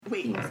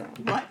Wait,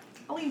 what?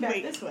 I'll lean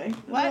back this way.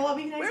 What? It'll all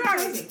be nice. Where and are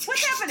we? cozy.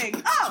 What's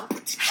happening? Oh,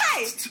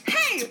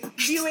 hey,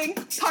 viewing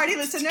party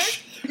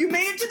listeners. You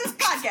made it to this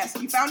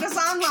podcast. You found us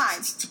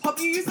online. Hope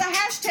you use the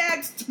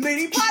hashtag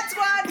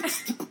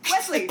MiniPodSquad.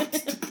 Wesley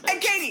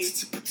and Katie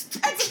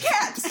and some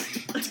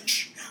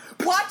cats.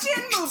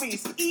 Watching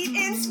movies,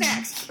 eating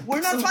snacks. We're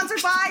not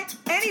sponsored by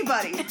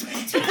anybody. We don't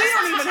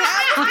even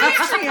have a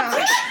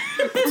Patreon.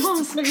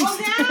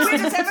 We're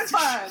just having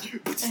fun.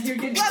 And you're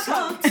getting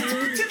Welcome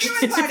to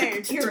Viewing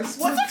Party.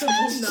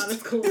 irresponsible. Not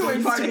as cool.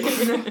 Viewing Party.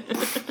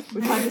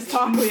 We've had this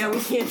talk, but yeah, we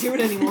can't do it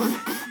anymore.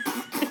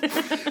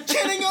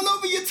 Chanting all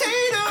over your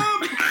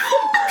Tatum.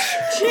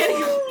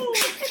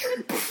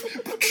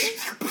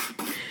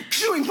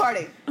 Viewing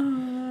Party.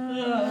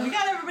 We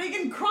got everybody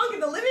getting crunk in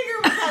the living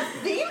room with that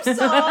theme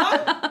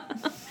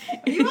song.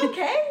 Are you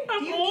okay? I'm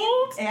Do you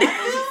old. need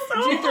Advil?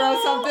 Did you throw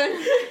something?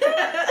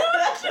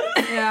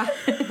 Yeah.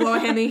 Blow a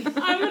Henny.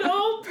 I'm an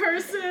old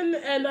person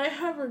and I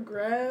have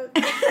regrets.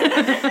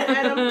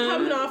 And I'm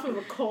coming off of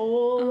a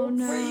cold. Oh,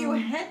 no. Were you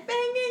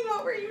headbanging?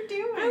 What were you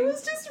doing? I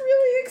was just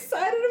really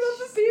excited about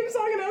the theme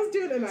song and I was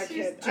doing it and I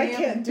Just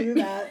can't do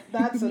that.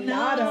 That's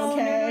not No,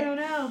 okay.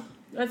 No.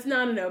 That's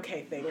not an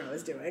okay thing I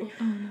was doing.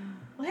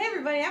 Well, hey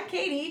everybody, I'm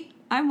Katie.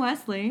 I'm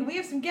Wesley. And we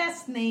have some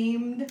guests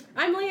named.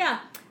 I'm Leah.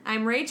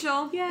 I'm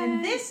Rachel. Yay.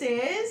 And this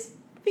is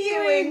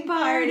Viewing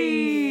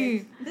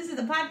Party. This is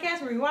the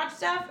podcast where we watch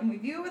stuff and we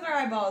view it with our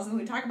eyeballs and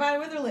we talk about it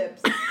with our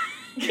lips.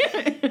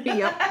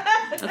 Yep.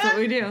 That's what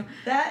we do.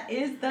 That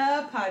is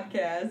the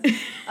podcast.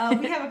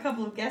 We have a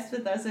couple of guests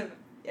with us,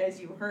 as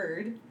you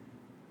heard.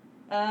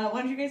 Why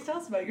don't you guys tell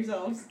us about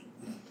yourselves?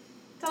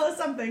 Tell us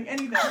something,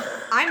 anything.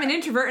 I'm an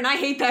introvert and I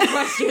hate that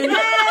question. Yay!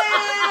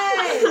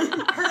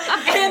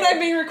 And I'm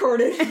being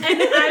recorded. And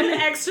I'm an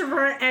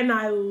extrovert and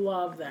I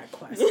love that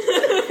question.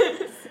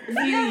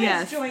 Leah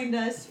Yes. has joined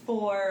us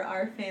for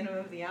our Phantom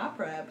of the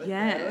Opera episode.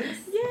 Yes.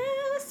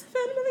 Yes,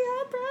 Phantom of the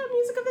Opera,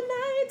 music of the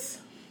night.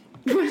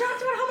 We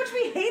talked about how much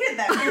we hated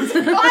that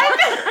musical.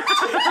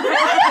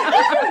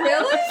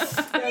 Really?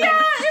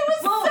 Yeah, it was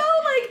so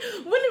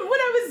like when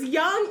I was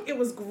young, it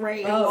was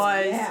great. It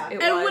was. yeah.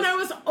 It And was. when I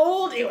was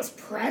old, it was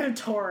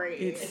predatory.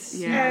 It's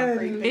yeah. super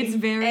creepy. It's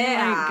very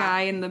Yeah. like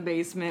guy in the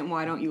basement.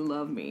 Why don't you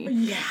love me?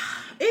 Yeah.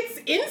 It's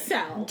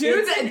incel.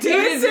 Dude, it's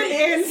is an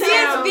incel. He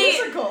is the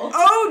musical.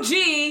 OG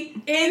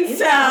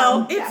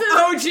incel. It's Yeah.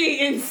 a OG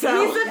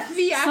incel. He's a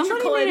theatrical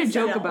Somebody made a incel.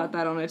 joke about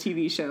that on a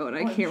TV show, and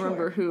I Oh, can't sure.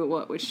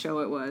 remember which show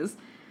it was.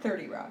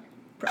 30 Rock.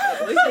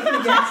 Probably.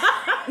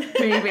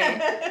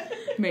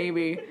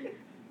 Maybe.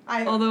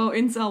 I Although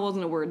incel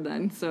wasn't a word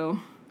then, so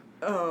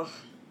Oh,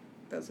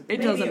 that's a it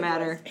Maybe doesn't it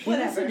matter. was.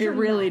 Whatever. It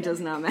really does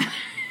not matter.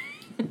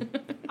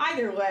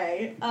 Either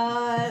way,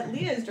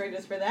 Leah has joined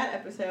us for that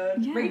episode.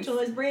 Yes. Rachel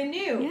is brand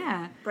new.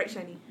 Yeah. bright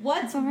shiny.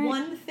 What's all right.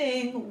 one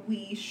thing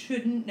we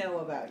shouldn't know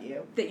about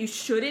you? That you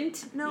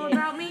shouldn't know Yeah.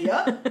 about me?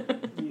 Yup.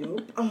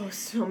 Oh,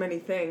 so many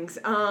things.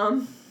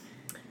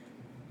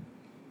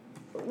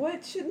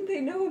 What shouldn't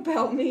they know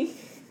about me?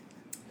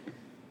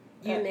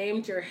 You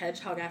named your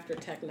hedgehog after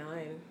Tech 9.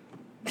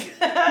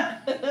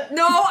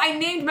 No, I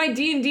named my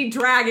D&D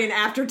dragon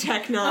after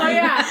Tech 9. Oh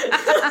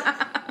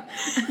yeah.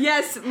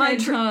 Yes, my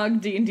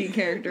Hedgehog D&D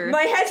character.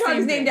 my hedgehog Same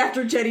is named thing.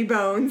 after Jetty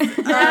Bones.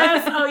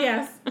 Yes. Oh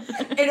yes.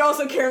 And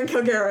also Karen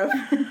Kilgariff.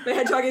 My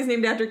hedgehog is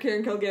named after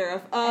Karen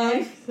Kilgariff.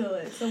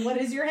 Excellent. So what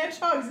is your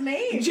hedgehog's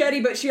name?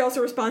 Jetty, but she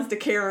also responds to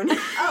Karen.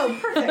 Oh,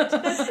 perfect.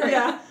 That's great.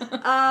 Yeah.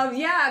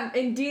 Yeah,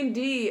 in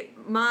D&D,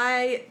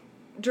 my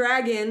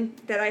dragon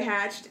that I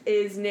hatched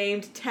is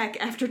named Tech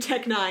after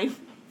Tech 9.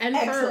 And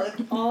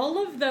Excellent. for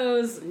all of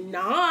those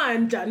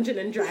non-Dungeon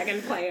and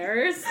Dragon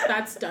players,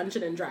 that's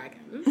Dungeon and Dragon.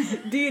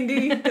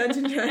 D&D,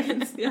 Dungeon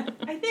Dragons, yeah.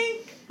 I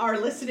think our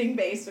listening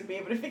base would be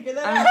able to figure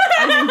that I out.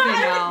 think they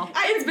know.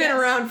 It's been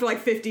around for like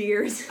 50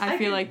 years. I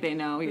feel like they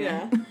know,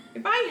 yeah.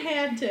 If I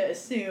had to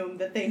assume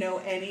that they know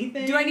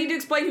anything... Do I need to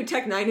explain who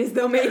Tech 9 is,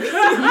 though, maybe?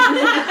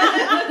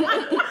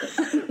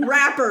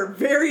 Rapper.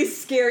 Very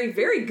scary.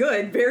 Very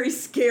good. Very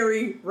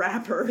scary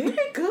rapper. Very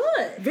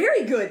good.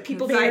 Very good.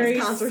 People died Very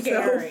of concerts,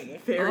 scary.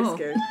 though. Very Oh.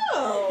 scary.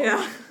 Oh.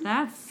 Yeah.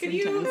 That's Could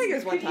you, intense. I think it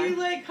was one could you, time.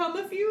 like, hum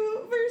a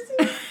few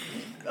verses?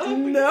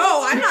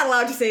 No, I'm not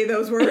allowed to say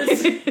those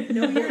words.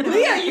 No, you're not.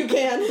 Yeah, you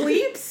can.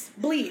 Bleeps.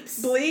 Bleeps.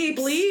 Bleeps.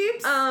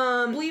 Bleeps.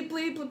 Bleep,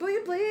 bleep, bleep,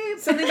 bleep, bleep.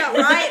 Something about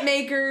riot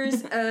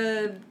makers,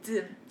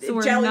 So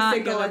we're jelly not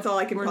signal, gonna, that's all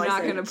I can we're probably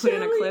not say. going to put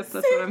in a clip,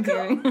 that's what I'm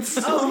hearing.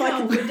 Oh,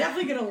 no, we're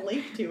definitely going to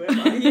link to it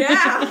on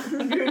Yeah.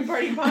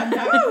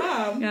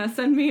 viewingpartypod.com. Yeah,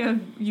 send me a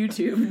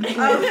YouTube.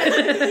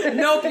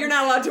 Nope, you're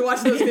not allowed to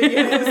watch those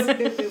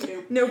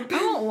videos. Nope. I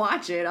won't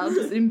watch it, I'll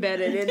just embed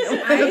it in.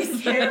 I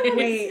can't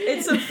wait.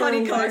 It's some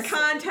funny color Leslie.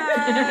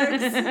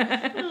 contacts.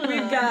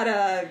 We've got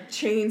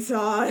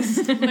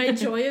chainsaws. My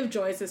joy of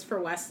joys is for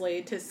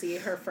Wesley to see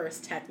her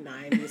first Tech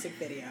 9 music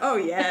video. Oh,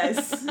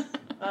 yes.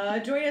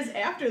 Join us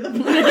after the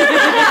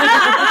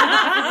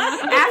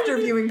After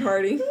viewing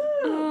party.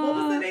 What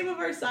was the name of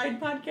our side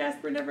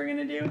podcast we're never going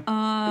to do?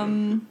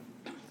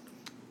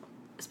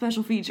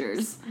 special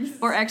features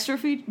or extra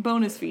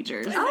bonus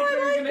features. Oh,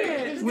 I like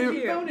There's it. gonna be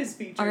We're- bonus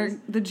features.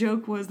 The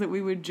joke was that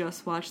we would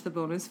just watch the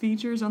bonus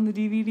features on the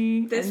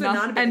DVD This and would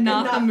not have been and good.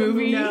 not Not the the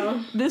movie.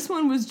 no. This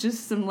one was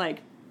just some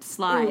like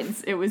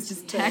slides. It was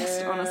just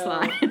text on a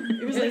slide.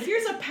 It was like,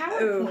 here's a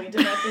PowerPoint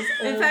about this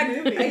old In fact,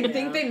 movie. I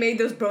think they made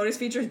those bonus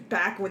features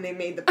back when they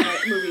made the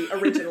movie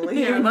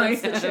originally. Yeah,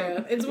 That's the Yeah.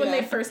 truth. It's when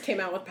Yeah. they first came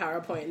out with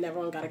PowerPoint and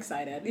everyone got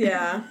excited.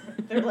 Yeah.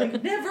 They're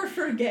like, never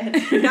forget.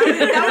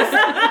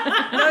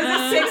 That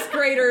was a 6th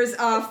grader's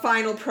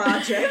final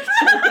project.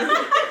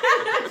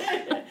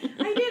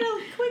 I did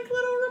a quick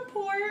little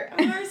report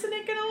on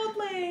arsenic and old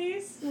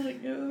lace. I'm like,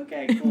 oh,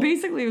 okay, cool.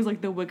 Basically, it was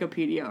like the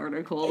Wikipedia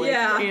article. Like,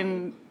 Yeah.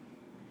 in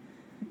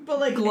But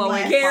like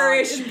glowing glass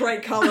Garish, font.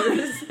 bright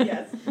colors.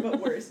 Yes, but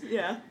worse.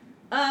 Yeah.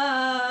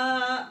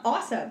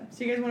 Awesome.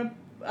 So you guys want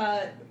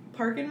to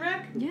park and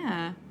rec?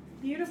 yeah, let's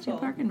do Beautiful.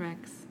 Park and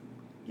Recs.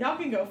 Y'all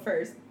can go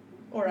first,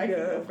 or I can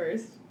Yeah. go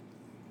first.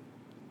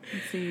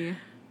 Let's see.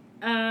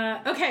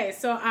 Okay,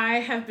 so I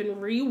have been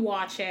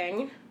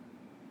rewatching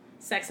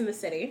Sex and the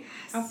City.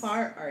 How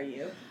far are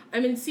you?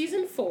 I'm in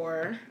season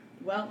 4.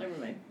 Well, never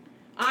mind.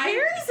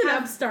 Carrie's an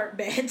upstart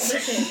bitch.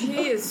 Listen,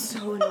 He is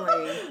so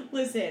annoying.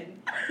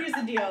 listen. Here's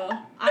the deal.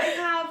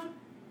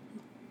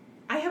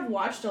 I have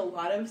watched a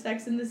lot of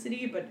Sex in the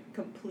City, but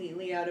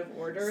completely out of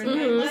order in my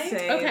Mhm. life.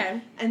 Same.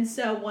 Okay. And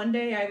so one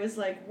day I was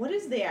like, what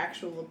is the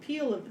actual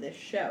appeal of this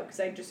show? Because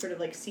I just sort of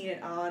like seen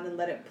it on and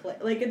let it play.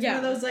 Like, it's one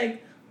of Yeah. those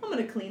like, I'm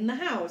going to clean the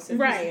house and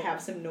Right. just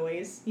have some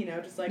noise, you know,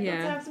 just like, Yeah.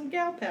 let's have some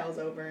gal pals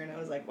over. And I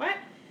was like, what?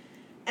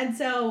 And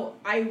so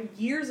I,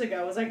 years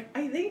ago, was like,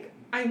 I think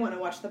I want to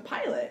watch the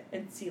pilot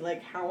and see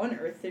like how on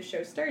earth this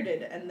show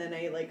started. And then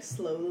I like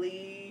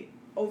slowly,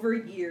 over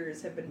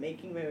years, have been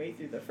making my way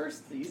through the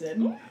first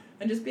season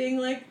and just being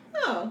like,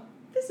 oh,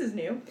 this is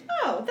new.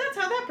 Oh, that's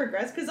how that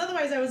progressed. Because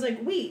otherwise I was like,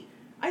 wait,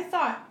 I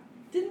thought,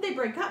 didn't they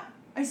break up?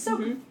 I so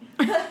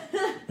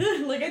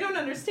like I don't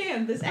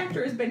understand. This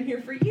actor has been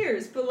here for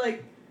years, but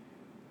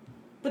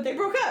they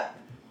broke up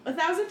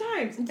 1,000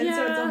 times, and so it's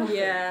a whole thing.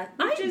 Yeah.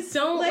 I Just,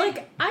 don't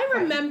like, I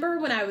remember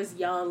when I was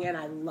young and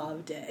I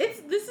loved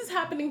it. This is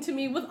happening to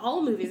me with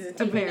all movies and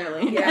TV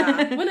Apparently. now.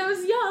 Yeah. When I was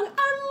young,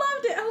 I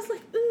loved it. I was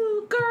like,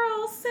 ooh,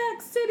 girl,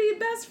 sex, city,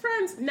 best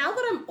friends. Now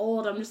that I'm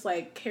old, I'm just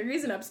like,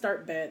 Carrie's an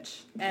upstart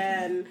bitch,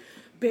 and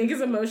Big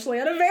is emotionally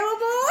unavailable.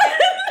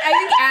 I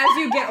think as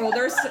you get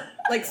older,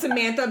 like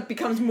Samantha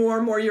becomes more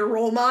and more your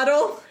role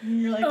model.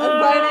 And you're like,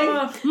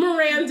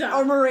 Miranda.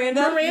 Or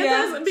Miranda. Miranda's-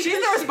 Yeah. because She's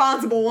the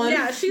responsible one.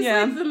 Yeah, she's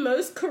Yeah. like the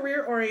most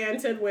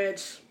career-oriented,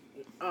 which,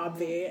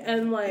 obvi,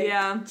 and like,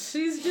 Yeah.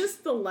 she's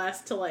just the less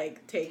to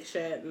like take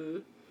shit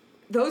and...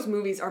 Those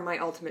movies are my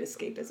ultimate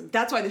escapism.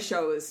 That's why the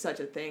show is such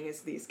a thing,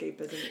 is the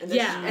escapism. And the,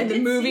 Yeah. and I the did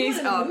see movies,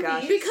 one of the oh movies.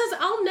 gosh. Because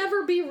I'll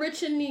never be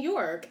rich in New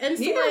York, and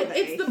so Neither like are they.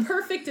 it's the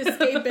perfect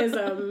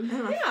escapism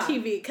Yeah.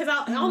 TV. Because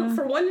I'll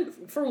for one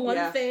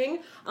Yeah. thing,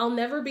 I'll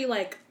never be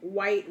like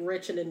white,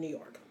 rich, and in New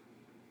York.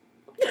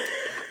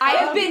 I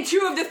have been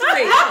 2 of the 3.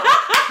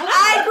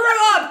 I grew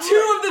up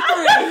 2 of the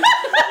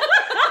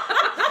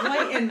 3.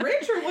 white and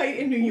rich or white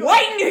in New York?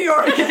 White in New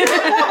York.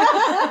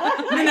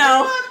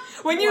 No.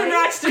 When you're White. in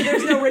Rochester,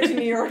 there's no rich in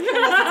New York.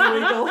 Unless it's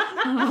illegal.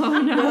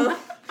 Oh no.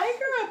 I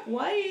grew up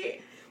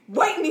white.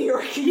 White in New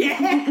York. Yeah.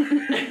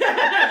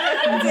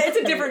 It's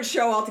a different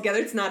show altogether.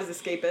 It's not as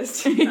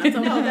escapist.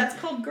 No, that's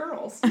called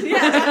Girls. Yeah,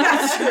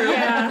 that's true.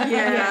 Yeah.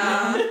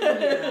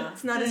 Yeah.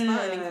 It's not as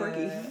fun and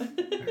quirky.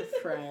 Or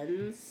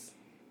Friends.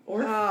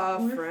 Or,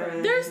 Oh, or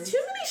Friends. There's too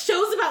many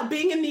shows about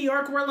being in New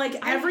York where like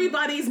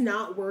everybody's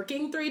not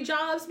working 3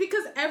 jobs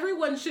because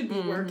everyone should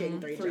be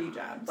working 3 3 jobs.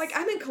 jobs. Like,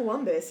 I'm in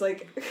Columbus.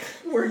 Like,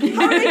 working.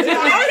 how are they doing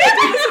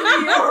this in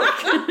New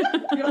York?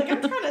 You're like,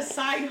 I'm trying to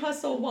side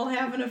hustle while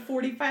having a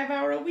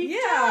 45-hour a week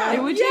Yeah. job.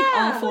 It would take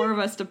all 4 of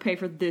us to pay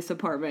for this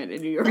apartment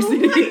in New York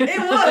City. It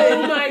Oh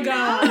would. my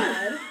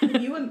god.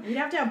 We'd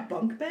have to have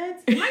bunk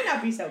beds. It might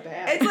not be so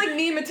bad. It's like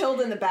me and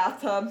Matilda in the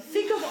bathtub.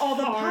 Think of all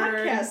the Hard.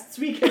 podcasts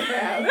we could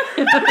have.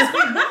 Because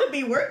we would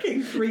be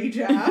working 3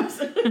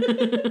 jobs.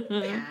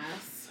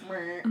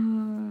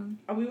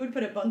 We would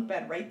put a bunk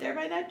bed right there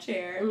by that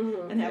chair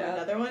and have Yeah.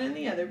 another one in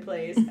the other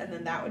place, and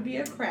then that would be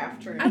a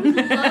craft room. I would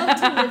love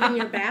to live in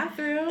your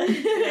bathroom.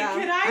 Yeah.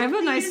 Could I have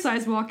a nice please-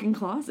 sized walk-in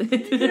closet.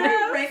 Could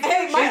I rent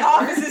Hey, your my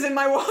shower? office is in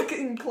my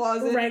walk-in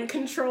closet.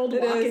 Rent-controlled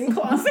It walk-in is.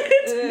 closet.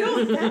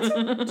 No,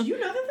 do you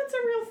know that that's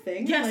a real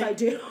thing? Yes, Like, I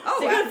do. Oh,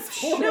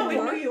 That's wow. no, in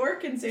Sure. New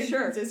York and San Sure.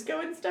 Francisco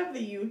and stuff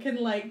that you can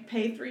like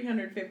pay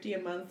 $350 a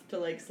month to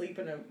like sleep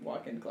in a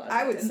walk-in closet.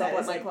 I would and that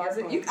sublet is, my like, your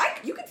closet. home.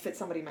 You could fit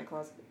somebody in my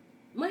closet.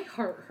 My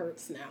heart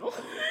hurts now.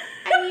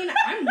 I mean,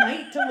 I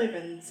might to live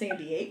in San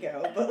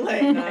Diego, but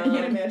like I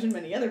can't imagine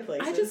many other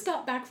places. I just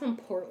got back from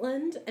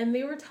Portland, and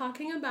they were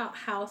talking about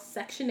how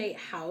Section 8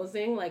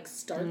 housing like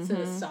starts at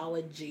a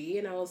solid G,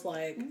 and I was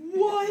like,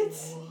 What?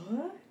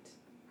 What?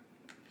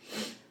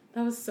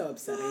 that was so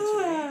upsetting to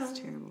me. It's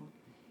terrible.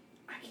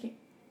 I can't.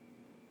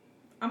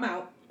 I'm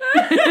out.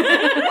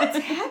 What's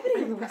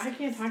happening? I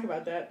can't talk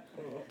about that.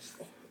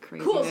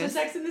 Craziness. Cool. So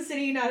Sex in the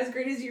City, not as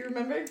great as you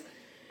remember.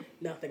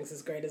 Nothing's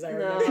as great as I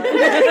No. remember.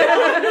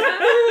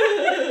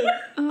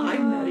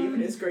 I'm not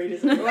even as great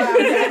as I Wow,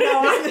 yeah,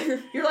 no,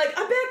 You're like,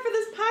 I'm back for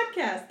this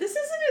podcast. This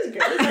isn't as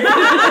good as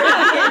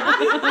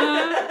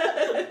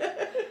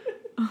I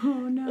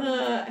Oh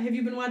no. Have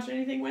you been watching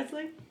anything,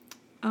 Wesley?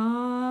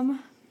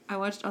 I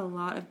watched a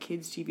lot of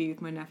kids TV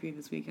with my nephew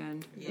this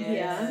weekend.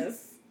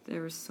 Yes.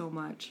 There was so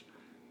much.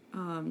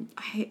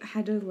 I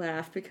had to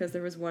laugh because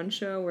there was one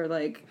show where,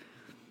 like,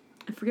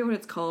 I forget what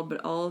it's called,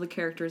 but all the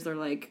characters are,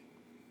 like,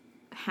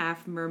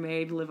 half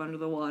mermaid, live under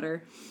the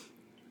water.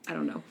 I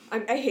don't know.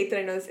 I hate that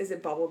I know this. Is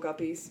it Bubble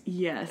Guppies?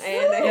 Yes.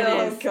 And it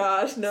oh is.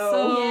 gosh, no.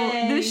 So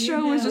Yay, this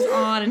show was just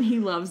on and he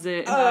loves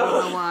it, and I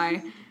don't know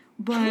why.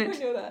 But I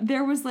know that.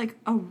 there was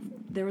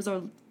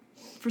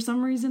for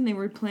some reason they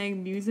were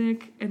playing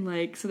music, and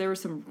like, so there were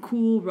some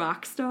cool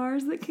rock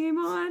stars that came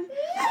on.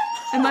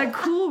 And like,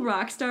 cool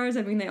rock stars,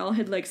 I mean, they all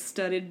had like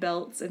studded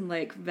belts and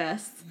like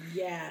vests.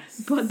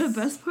 Yes. But the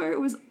best part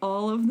was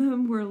all of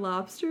them were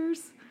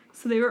lobsters.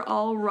 So they were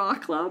all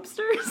rock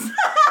lobsters.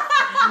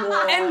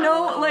 And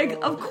no, like,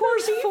 of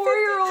course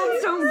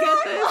 4-year-olds don't get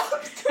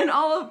this. And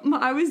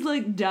I was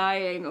like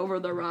dying over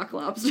the rock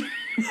lobsters.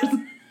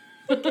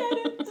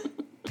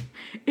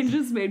 It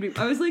just made me,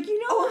 I was like,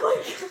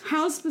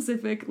 how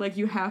specific, like,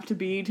 you have to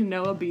be to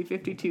know a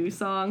B-52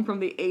 song from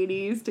the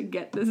 80s to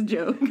get this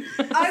joke.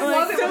 I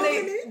love it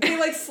when they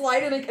like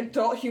slide in like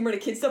adult humor to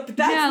kid stuff, but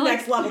that's Yeah, like-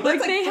 next level. That's like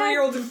like they had-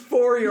 3-year-olds and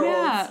 4-year-olds.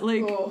 Yeah,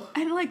 like, Oh.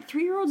 and like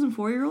 3-year-olds and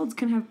 4-year-olds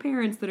can have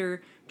parents that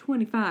are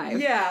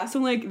 25. Yeah. So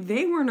like,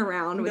 they weren't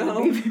around with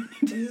No. the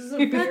B-52. This is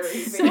a very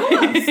So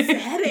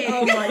upsetting.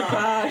 Oh my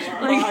gosh.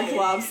 Like, Rock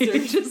lobster.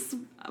 It just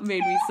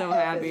made me so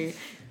happy.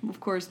 Of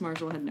course,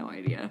 Marshall had no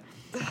idea.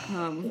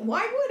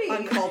 Why would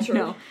he? Uncultured.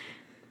 No.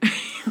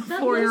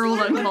 4-year-old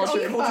That's what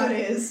uncultured. Teapot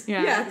is.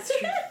 Yeah. Yeah, that's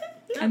true.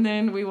 And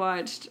then we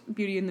watched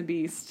Beauty and the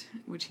Beast,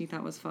 which he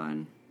thought was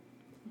fun.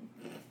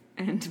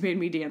 And made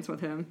me dance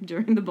with him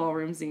during the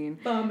ballroom scene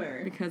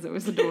Bummer. because it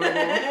was adorable.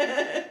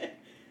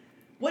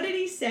 What did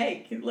he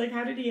say? Like,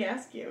 how did he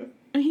ask you?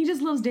 And he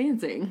just loves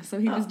dancing, so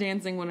he was Oh.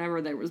 dancing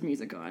whenever there was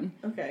music on.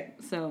 Okay.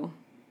 So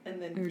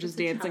And then we were just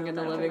a dancing in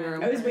the child living actor.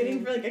 room. I was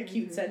waiting for like a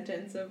cute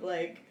sentence of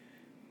like,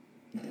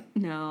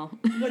 No.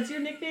 what's your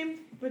nickname?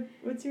 What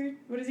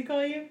does he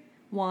call you?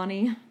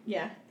 Wani.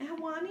 Yeah.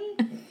 Wani?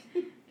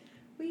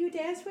 Will you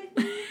dance with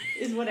me?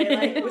 Is what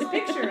I was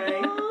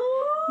picturing.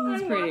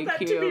 He's pretty that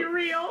cute. to be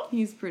real.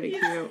 He's pretty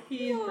cute.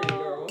 He is pretty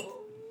adorable.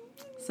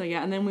 So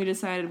yeah, and then we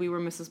decided we were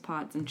Mrs.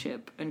 Potts and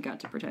Chip and got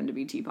to pretend to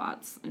be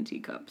teapots and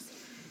teacups.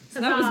 So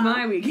that was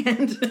my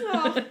weekend.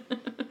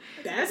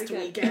 Best It's a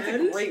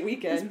weekend. great It was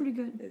weekend. pretty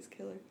good. It's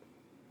killer.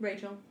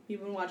 Rachel, you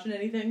been watching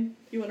anything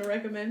you want to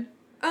recommend?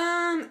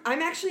 I'm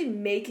actually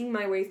making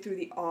my way through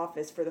The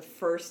Office for the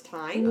first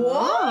time.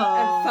 Whoa!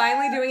 I'm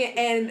finally doing it,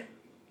 and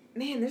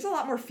man, there's a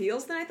lot more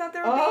feels than I thought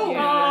there would Oh, be.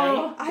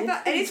 Yeah. I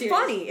thought, and it's serious.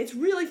 funny. It's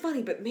really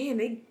funny, but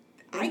man,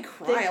 I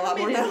cry a lot come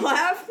more in than I and-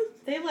 laugh.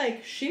 They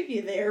like shoot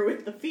you there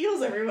with the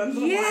feels every once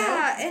in a while.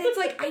 Yeah, and it's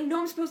like I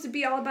know I'm supposed to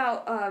be all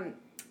about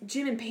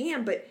Jim and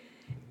Pam, but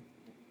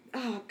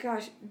oh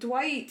gosh,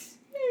 Dwight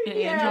And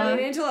Yeah.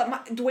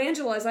 Angela.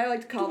 Dwangela, as I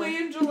like to call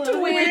them.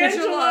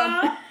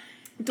 Dwangela.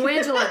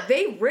 Dwangela,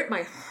 they ripped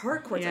my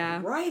heart cords Yeah.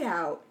 like right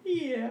out.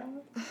 Yeah.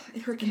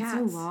 And her It's cats.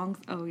 so long.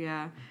 Oh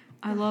yeah.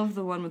 I love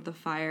the one with the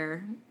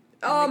fire.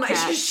 Oh And the my!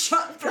 cat. She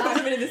shot throws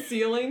him into the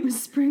ceiling.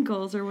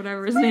 Sprinkles or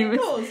whatever his name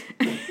is.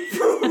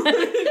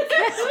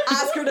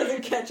 Oscar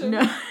doesn't catch him.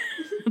 No.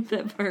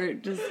 That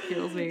part just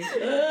kills me.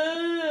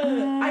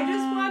 I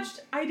just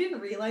watched. I didn't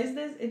realize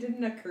this. It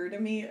didn't occur to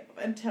me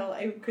until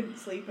I couldn't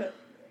sleep at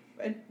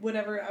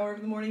whatever hour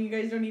of the morning you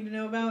guys don't need to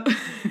know about.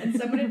 And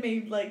someone had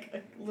made like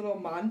a little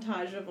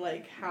montage of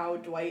like how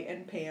Dwight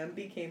and Pam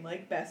became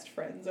like best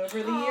friends over the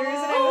years, and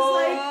I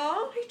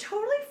was like, I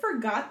totally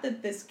forgot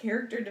that this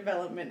character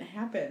development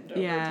happened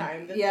over Yeah.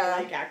 time. That Yeah.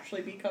 they like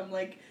actually become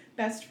like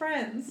best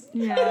friends.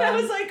 Yeah. And I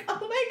was like, oh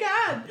my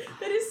god,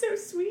 that is so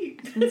sweet.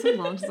 It's been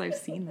so long since I've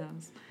seen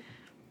those.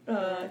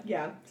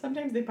 Yeah.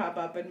 Sometimes they pop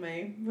up in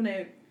when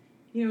I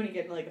when you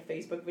get like a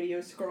Facebook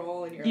video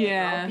scroll and you're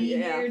Yeah. like, I'll be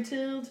Yeah. here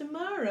till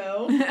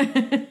tomorrow.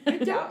 I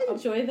don't Yeah.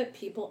 enjoy that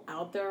people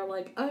out there are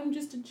like, I'm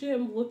just a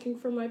Jim looking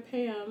for my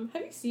Pam.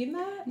 Have you seen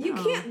that? You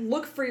No. can't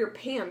look for your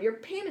Pam. Your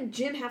Pam and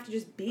Jim have to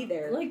just be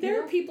there. Like,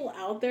 there are people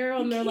out there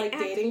on You their, like,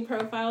 can't act- dating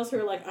profiles who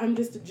are like, I'm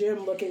just a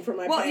Jim looking for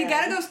my Well, Pam. you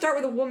gotta go start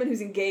with a woman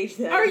who's engaged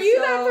then. Are you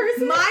so- that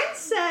person? Mine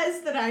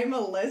says that I'm a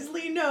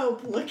Leslie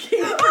Knope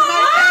looking for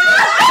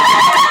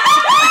my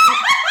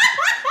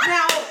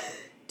Now,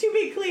 to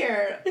be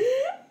clear,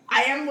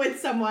 I am with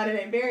someone and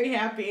I'm very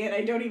happy and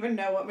I don't even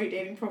know what my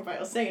dating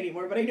profiles say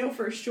anymore, but I know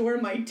for sure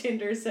my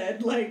Tinder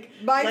said, like,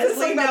 Mine says Leslie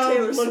something about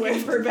Taylor Knope looking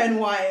Swift. for Ben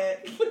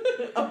Wyatt.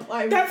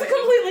 Apply with That's a me.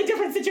 completely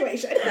different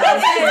situation.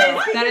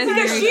 That is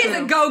Because very she is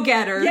true. a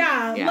go-getter.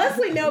 Yeah, Yeah.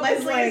 Leslie Knope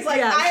Leslie is like,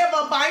 yeah. I have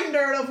a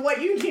binder of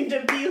what you need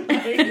to be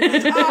like.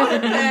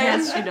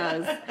 Yes, she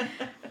does.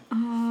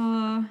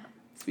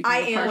 Speaking I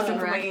of am Parks looking and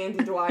for my Rec.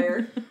 Andy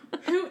Dwyer.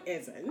 Who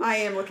isn't? I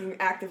am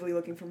actively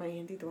looking for my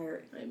Andy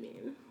Dwyer. I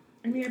mean,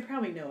 I mean, I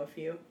probably know a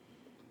few.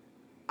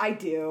 I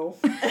do.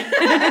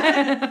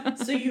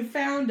 So you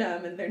found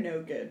them and they're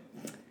no good.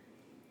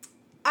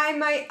 I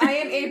am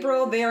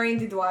April, they are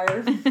Andy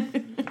Dwyer.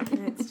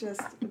 And it's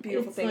just a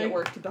beautiful It's thing at like-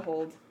 work to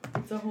behold.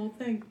 It's a whole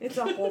thing. It's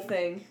a whole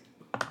thing.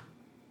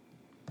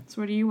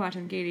 So what are you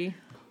watching, Katie?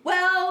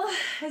 Well,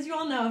 as you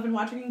all know, I've been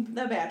watching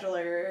The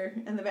Bachelor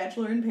and The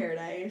Bachelor in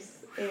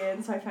Paradise,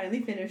 and so I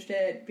finally finished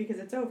it because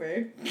it's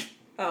over.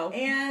 Oh.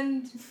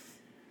 And,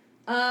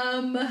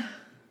 oh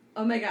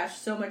my gosh,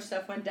 so much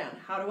stuff went down.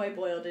 How do I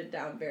boil it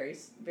down very,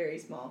 very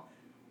small?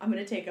 I'm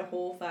gonna take a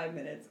whole 5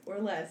 minutes or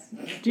less.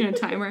 Do you know a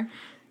timer?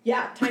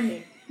 Yeah, time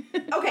me.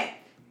 Okay,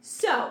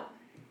 so,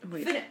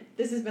 Wait.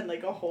 this has been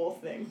like a whole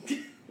thing.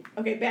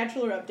 Okay,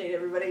 Bachelor update,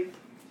 everybody.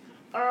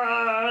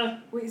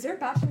 Wait, is there a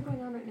Bachelor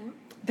going on right now?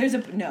 There's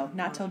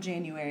not till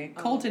January. Oh.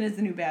 Colton is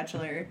the new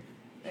Bachelor.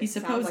 He It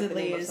sounds like the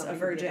supposedly name of is a something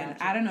from The virgin.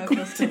 Bachelor. I don't know if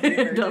he'll still be a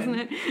virgin. Doesn't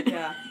it?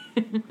 Yeah.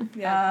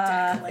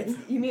 Yeah.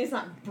 You mean it's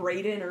not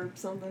Braden or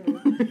something?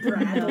 Or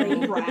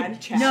Bradley.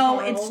 Brad Chad? No,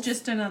 it's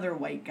just another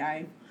white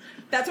guy.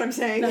 That's what I'm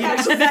saying. That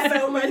Actually, makes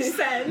so much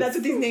sense. That's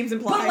what these names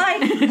imply.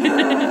 But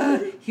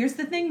like, here's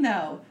the thing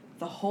though.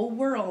 The whole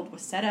world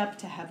was set up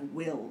to have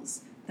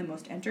Wills, the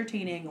most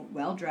entertaining,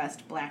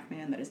 well-dressed black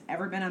man that has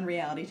ever been on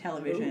reality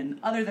television,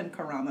 other than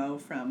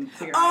Karamo from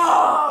Queer Eye.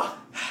 Oh!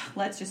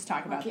 Let's just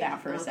talk about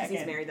that for a 'cause second.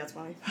 He's married, that's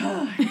why.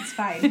 It's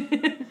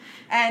fine.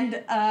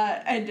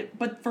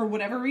 But for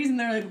whatever reason,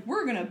 they're like,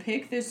 we're gonna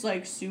pick this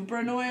like super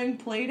annoying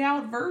played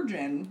out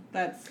virgin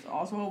that's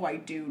also a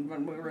white dude.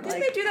 When we were Didn't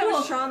like, they do that cool.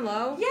 with Sean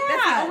Lowe? Yeah.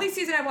 That's the only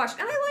season I watched,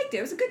 and I liked it.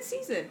 It was a good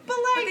season. But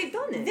like, they've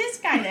done it. this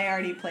guy they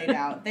already played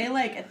out. They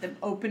like at the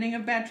opening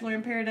of Bachelor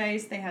in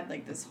Paradise, they had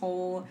like this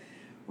whole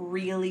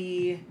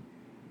really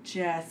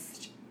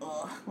just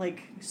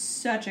like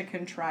such a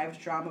contrived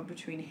drama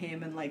between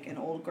him and like an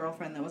old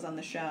girlfriend that was on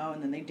the show,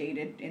 and then they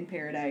dated in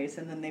Paradise,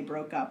 and then they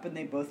broke up, and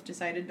they both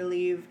decided to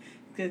leave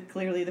because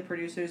clearly the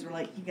producers were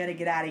like, you gotta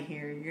get out of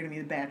here, you're gonna be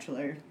the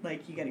Bachelor,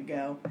 like you gotta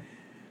go.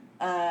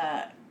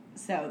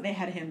 So they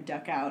had him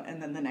duck out,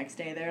 and then the next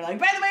day they were like,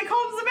 by the way,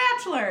 Colton's the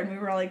Bachelor, and we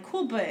were all like,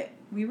 cool, but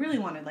we really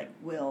wanted like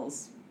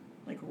Wills,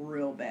 like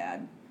real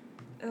bad.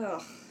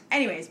 Ugh.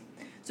 Anyways,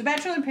 so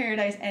Bachelor in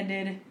Paradise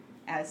ended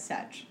as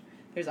such.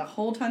 There's a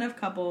whole ton of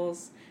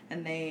couples,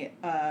 and they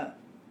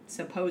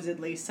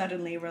supposedly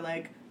suddenly were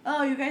like,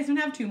 oh, you guys don't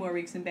have 2 more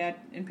weeks in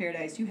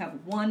Paradise, you have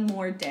 1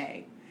 more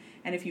day.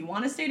 And if you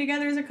want to stay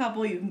together as a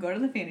couple, you can go to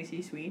the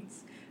fantasy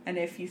suites. And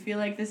if you feel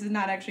like this is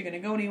not actually going to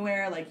go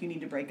anywhere, like, you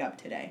need to break up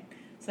today.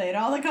 So they had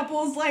all the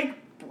couples, like,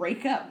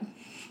 break up.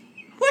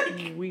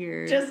 Like,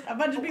 Weird. just a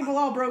bunch of people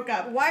all broke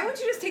up. Why wouldn't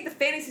you just take the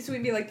fantasy suite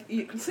and be like,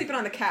 you sleeping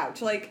on the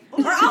couch? Like,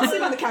 or I'll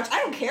sleep on the couch. I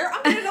don't care.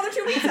 I'm getting another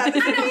 2 weeks out of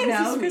this I don't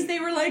fantasy know, because suite. they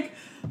were like,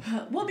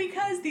 well,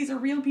 because these are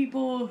real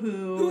people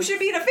Who should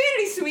be in a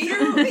fantasy suite?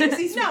 Or a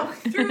fantasy suite? no,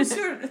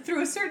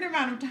 through a certain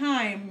amount of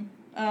time,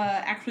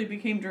 actually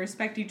became to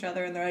respect each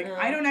other, and they're like,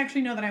 I don't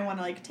actually know that I want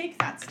to like take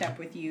that step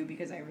with you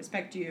because I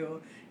respect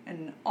you,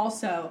 and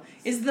also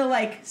is the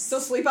like So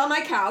sleep on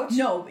my couch.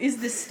 no is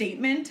the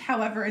statement.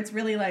 However, it's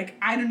really like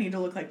I don't need to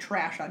look like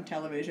trash on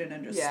television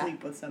and just Yeah.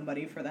 sleep with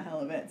somebody for the hell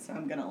of it, so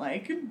I'm gonna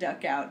like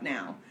duck out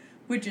now,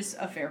 which is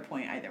a fair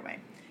point either way.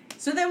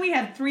 So then we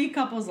had 3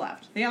 couples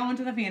left. They all went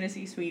to the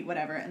fantasy suite,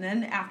 whatever. And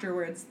then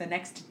afterwards, the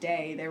next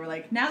day, they were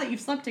like, now that you've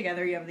slept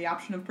together, you have the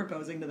option of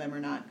proposing to them or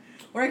not.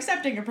 Or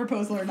accepting a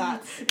proposal or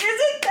not.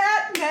 Isn't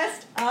that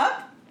messed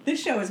up?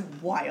 This show is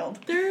wild.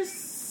 There's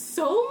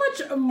so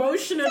much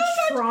emotional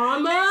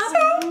trauma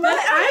so much.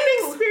 that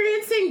I'm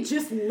experiencing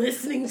just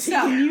listening to So,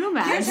 you. Can you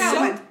imagine? Here's how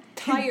so it-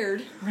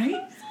 tired.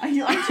 Right? Aren't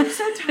you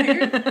so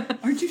tired?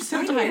 Aren't you so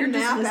I need a tired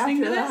just nap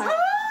listening to after this? that.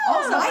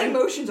 Also, My I-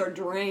 emotions are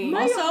drained.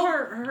 My Also,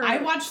 heart hurts. I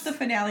watched the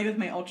finale with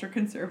my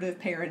ultra-conservative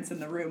parents in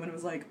the room and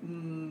was like,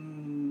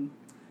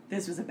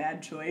 this was a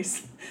bad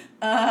choice.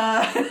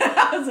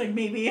 I was like,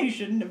 maybe I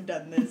shouldn't have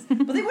done this.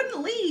 But they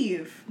wouldn't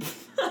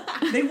leave.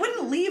 They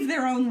wouldn't leave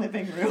their own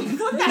living room.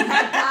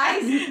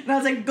 Guys. And I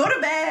was like, go to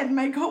bed.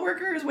 My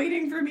coworker is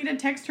waiting for me to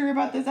text her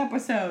about this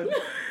episode.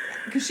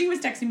 Because she was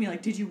texting me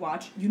like, did you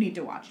watch? You need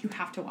to watch. You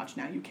have to watch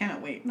now. You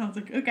cannot wait. And I was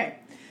like, okay.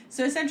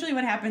 So essentially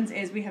what happens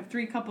is we have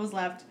 3 couples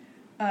left.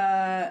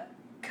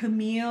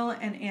 Camille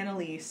and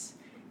Annalise.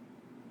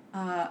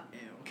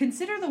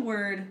 Consider the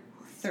word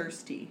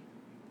thirsty.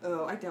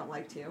 Oh, I don't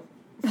like to.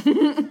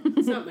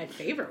 It's not my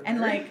favorite word.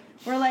 And like,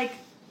 we're like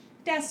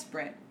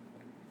desperate.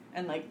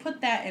 And like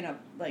put that in a,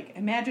 like,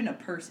 imagine a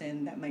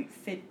person that might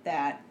fit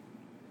that.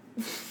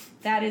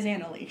 That is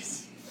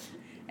Annalise.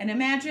 And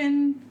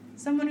imagine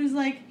someone who's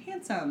like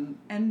handsome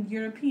and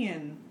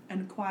European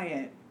and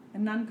quiet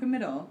and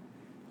non-committal.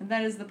 And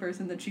that is the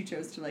person that she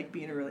chose to like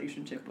be in a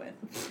relationship with.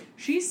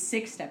 She's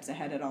 6 steps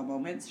ahead at all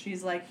moments.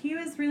 She's like, he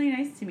was really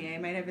nice to me. I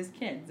might have his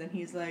kids. And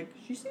he's like,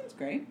 she seems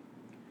great.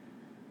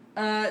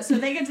 So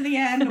they get to the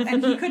end,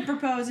 and he could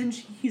propose, and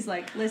he's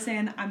like,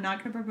 listen, I'm not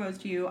going to propose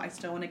to you. I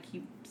still want to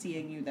keep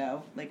seeing you,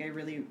 though. Like, I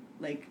really,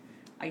 like,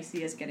 I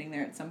see us getting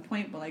there at some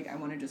point, but, like, I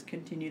want to just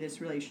continue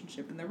this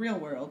relationship in the real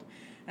world.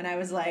 And I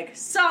was like,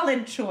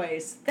 solid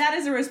choice. That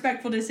is a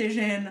respectful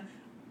decision.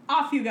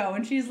 off you go.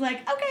 And she's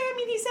like, okay, I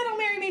mean, he said he'll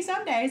marry me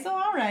someday, so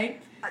all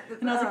right.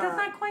 And I was like, that's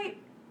not quite,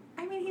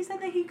 I mean, he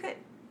said that he could.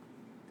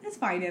 It's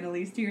fine,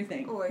 Annalise, do your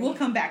thing. Oy. We'll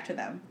come back to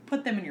them.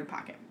 Put them in your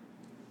pocket.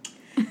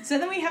 So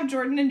then we have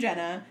Jordan and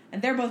Jenna,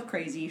 and they're both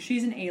crazy.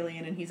 She's an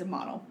alien and he's a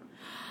model.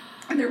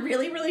 And they're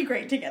really, really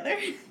great together.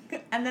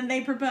 And then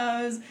they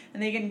propose,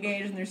 and they get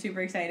engaged, and they're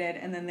super excited,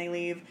 and then they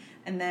leave.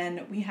 And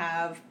then we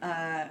have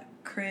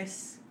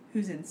Chris,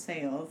 who's in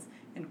sales,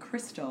 and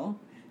Crystal,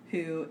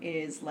 who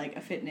is like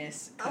a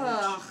fitness coach.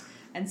 Ugh.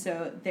 And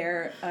so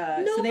they're,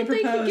 No, so they but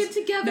they propose. could get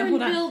together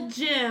hold and on. build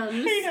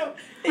gyms. I know.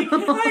 I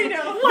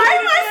know. Why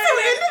am I so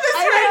into this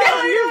right now?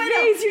 I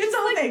know. face, you're It's the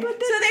whole just thing. like,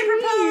 but So they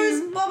that's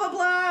propose, mean. blah, blah,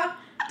 blah,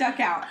 duck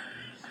out.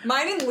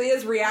 Mine and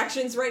Leah's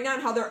reactions right now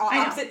and how they're all I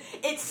know. opposite.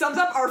 It sums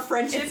up our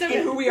friendship It's and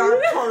okay. who we are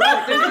currently.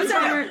 I'm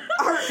sorry.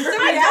 Our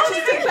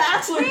reactions to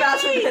Bachelor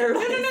Paradise. No.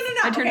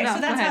 I turned Okay, it off.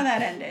 so Go that's how ahead.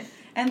 that ended.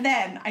 And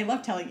then, I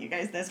love telling you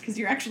guys this because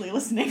you're actually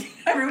listening.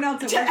 Everyone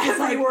else at To work is every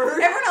like,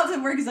 word. everyone else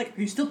at work is like,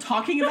 are you still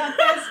talking about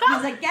this? And I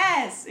was like,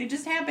 yes, it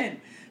just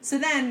happened. So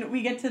then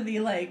we get to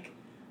the, like,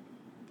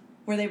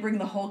 where they bring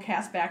the whole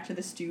cast back to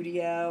the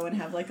studio and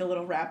have, like, a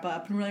little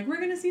wrap-up. And we're like, we're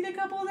going to see the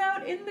couples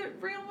out in the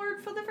real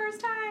world for the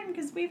first time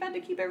because we've had to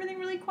keep everything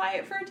really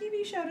quiet for a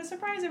TV show to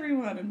surprise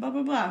everyone and blah,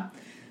 blah, blah.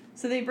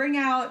 So they bring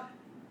out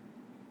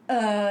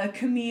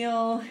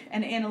Camille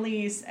and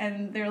Annalise,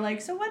 and they're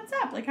like, so what's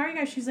up? Like, how are you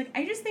guys? She's like,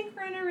 I just think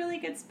we're in a really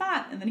good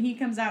spot. And then he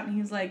comes out and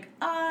he's like,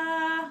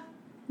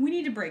 we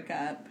need to break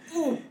up.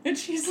 And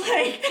she's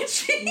like, and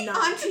she On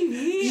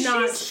TV.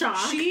 Not she's-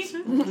 shocked. She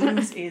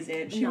loses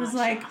it. She Not was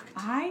like,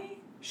 shocked.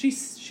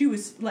 she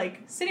was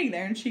like sitting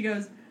there and she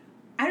goes,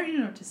 I don't even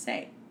know what to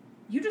say.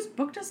 You just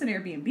booked us an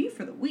Airbnb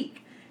for the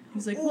week.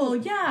 He's like, well,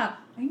 yeah,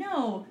 I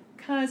know,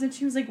 cuz, and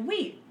she was like,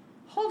 wait,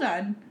 hold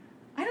on.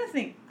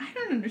 I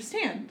don't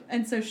understand.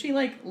 And so she,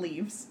 like,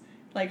 leaves.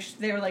 Like,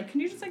 they were like,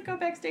 can you just, like, go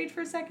backstage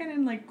for a second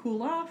and, like,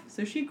 cool off?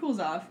 So she cools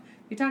off.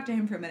 We talk to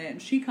him for a minute,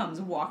 and she comes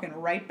walking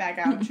right back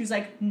out. And she's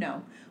like,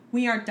 no,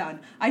 we aren't done.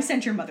 I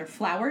sent your mother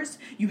flowers.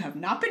 You have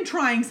not been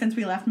trying since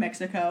we left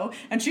Mexico.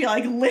 And she,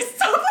 like,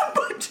 lists off a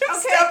bunch of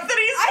stuff that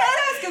he's I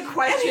have to ask a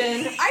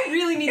question. I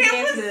really need to It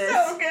answer was this.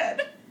 so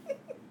good.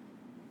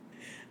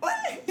 What?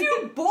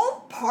 Do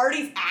both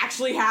parties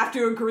actually have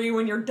to agree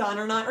when you're done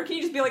or not? Or can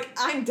you just be like,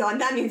 I'm done,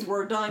 that means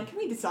we're done? Can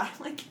we decide?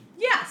 Like,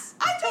 Yes,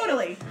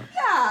 totally.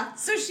 yeah.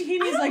 So he's I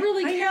don't like,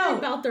 really I care know.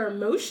 about their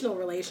emotional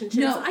relationships.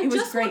 No, I it was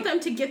just want great. them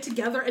to get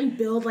together and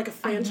build like a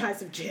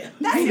franchise of gyms.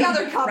 That's the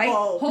other couple. Right?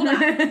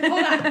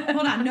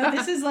 Hold on. No,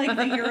 this is like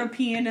the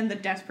European and the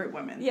desperate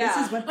woman. Yeah.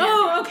 This is what they're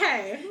Oh, doing.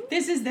 okay.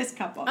 This is this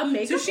couple. A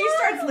makeup so she line?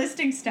 starts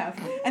listing stuff.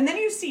 And then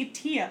you see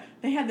Tia.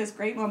 They had this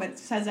great moment. It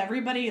says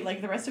everybody,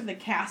 like the rest of the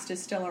cast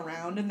is still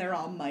around and they're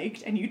all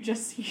mic'd. And you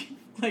just see,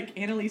 like,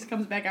 Annalise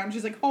comes back out and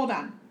she's like, hold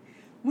on.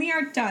 We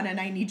aren't done and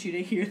I need you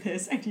to hear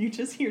this. And you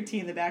just hear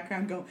Tia in the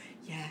background go,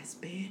 yes,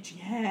 bitch,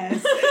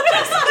 yes.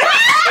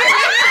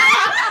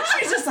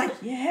 She's just like,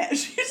 yeah.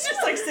 She's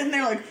just like sitting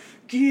there like,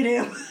 get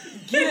him.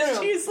 Get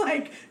him. She's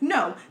like,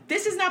 no,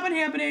 this has not been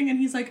happening. And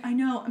he's like, I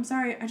know, I'm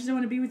sorry, I just don't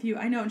want to be with you.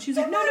 I know. And she's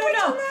like, no. wait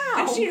till now.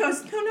 And she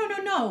goes,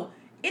 no.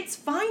 It's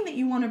fine that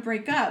you want to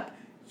break up.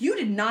 You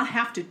did not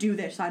have to do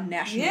this on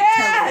national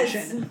Yes.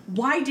 television.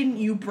 Why didn't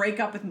you break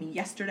up with me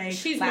yesterday,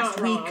 She's last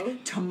not week, wrong.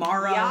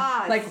 tomorrow?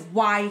 Yes. Like,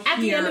 why here? At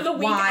the end of the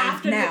week why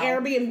after the now?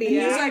 Airbnb. And he's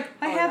Yeah. like,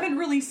 I Oh, haven't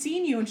really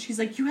seen you. And she's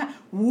like, you have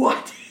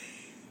what?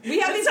 We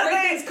have these So great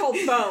they- things called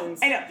phones.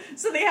 I know.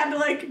 So they had to,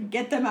 like,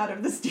 get them out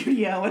of the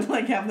studio and,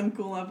 like, have them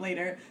cool off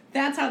later.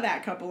 That's how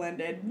that couple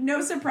ended.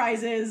 No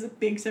surprises,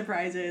 big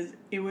surprises.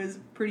 It was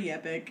pretty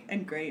epic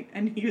and great.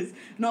 And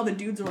and all the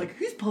dudes were like,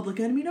 he's public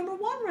enemy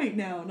 #1 right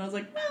now. And I was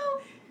like,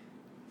 well,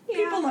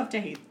 people love to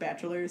hate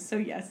bachelors, so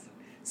yes.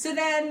 So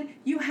then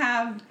you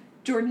have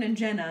Jordan and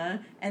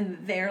Jenna, and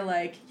they're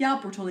like,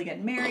 yup, we're totally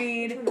getting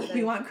married.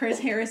 We want Chris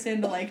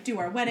Harrison to, like, do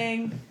our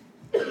wedding.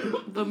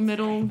 The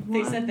middle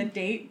They one. said the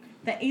date,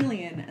 the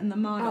alien and the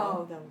model.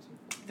 Oh, that was...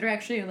 They're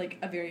actually, like,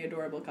 a very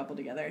adorable couple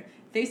together.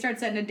 They start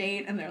setting a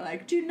date, and they're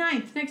like, June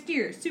 9th, next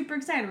year. Super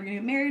excited. We're going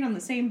to get married on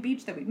the same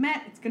beach that we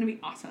met. It's going to be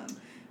awesome.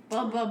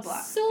 Blah, blah,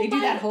 blah. So they do by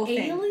that whole thing.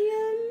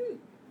 alien?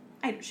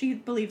 She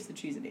believes that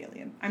she's an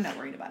alien. I'm not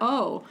worried about it.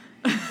 Oh.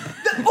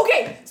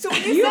 Okay, so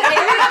when you said alien,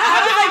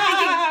 I was like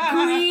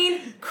thinking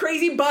green,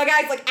 crazy bug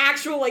eyes, like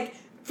actual, like,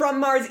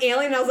 from Mars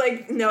alien. I was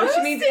like, no,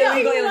 she means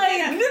illegal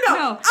alien. like-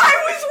 No, I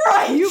was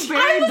right. You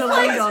buried the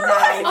lead on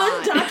that one.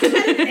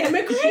 Undocumented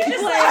immigrant?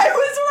 I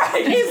was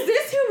right. Is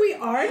this who we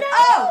are now?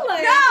 Oh,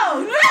 Like-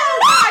 no,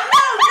 not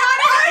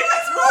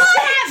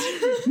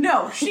it.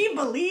 No, she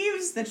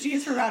believes that she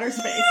is from outer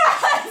space.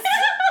 I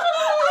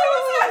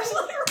was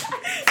actually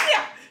right.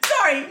 Yeah,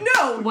 sorry,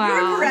 no, Wow.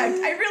 you're correct.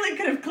 I really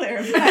could have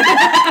clarified.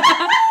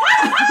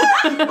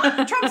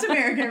 Trump's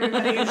America,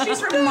 everybody. She's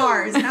from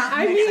Mars, not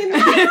I Mexico.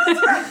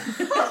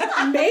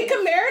 mean, make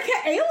America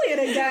alien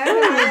again.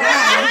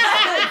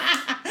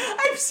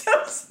 I'm so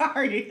sorry.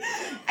 sorry.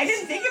 I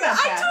didn't think about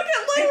that. I took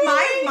it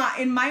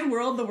literally. In my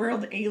world, the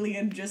word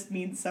alien just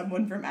means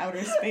someone from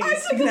outer space. I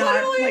took it not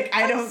literally. like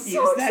I don't I'm use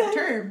so that excited.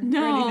 term No.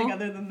 for anything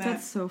other than that.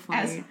 That's so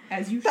funny.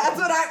 As you That's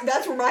should.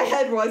 that's where my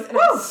head was, and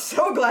I'm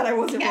so glad I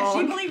wasn't Yeah, wrong.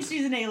 she believes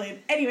she's an alien.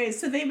 Anyways,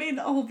 so they made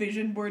the whole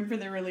vision board for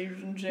their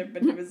relationship,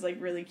 and it was like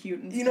really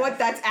cute and You know what?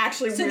 That's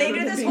actually So weirder they do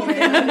than this being whole an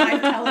thing on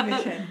alien. live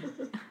television.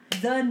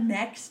 The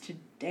next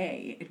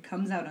day, it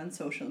comes out on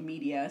social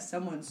media.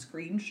 Someone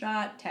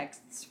screenshot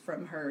texts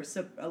from her,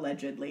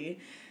 allegedly,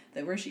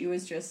 that where she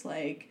was just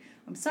like,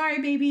 I'm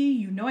sorry, baby.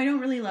 You know I don't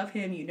really love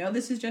him. You know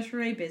this is just for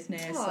my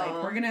business. Aw.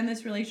 Like, we're gonna end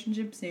this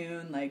relationship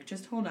soon. Like,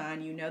 just hold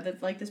on. You know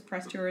that, like, this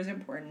press tour is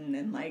important.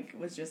 And, like,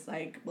 was just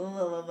like, blah,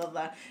 blah, blah, blah,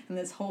 blah. And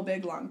this whole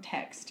big, long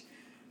text.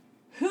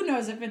 Who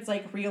knows if it's,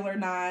 like, real or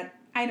not.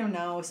 I don't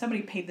know.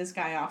 Somebody paid this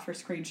guy off for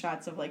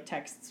screenshots of, like,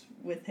 texts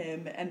with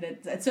him. And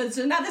so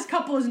now this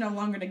couple is no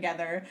longer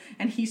together.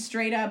 And he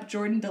straight up,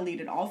 Jordan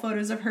deleted all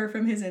photos of her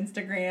from his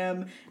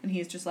Instagram. And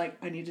he's just like,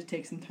 I need to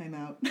take some time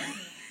out.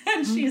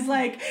 And she's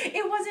like,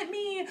 it wasn't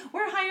me.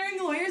 We're hiring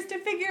lawyers to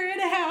figure it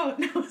out.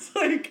 And I was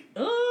like,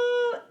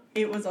 oh,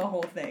 it was a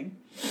whole thing.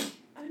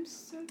 I'm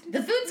so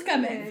The food's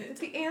coming. disappointed.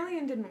 The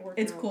alien didn't work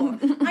It's out. cool.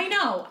 I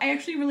know. I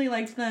actually really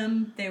liked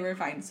them. They were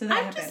fine. So that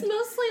I'm happened. just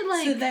mostly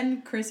like So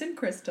then Chris and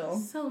Crystal.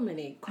 so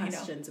many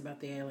questions about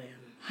the alien.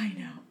 I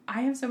know.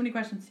 I have so many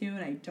questions too,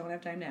 and I don't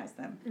have time to ask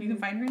them. You can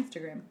find her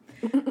Instagram.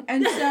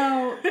 And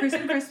so Chris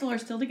and Crystal are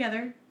still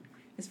together.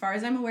 As far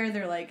as I'm aware,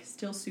 they're like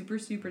still super,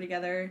 super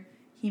together.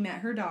 He met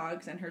her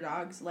dogs, and her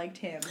dogs liked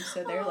him,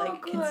 so they're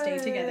like can stay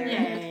together.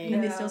 Yay.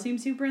 And they still seem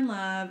super in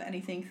love. And I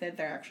think that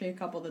they're actually a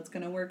couple that's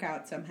gonna work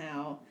out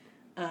somehow,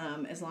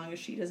 as long as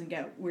she doesn't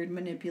get weird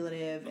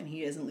manipulative and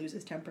he doesn't lose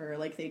his temper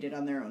like they did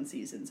on their own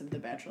seasons of The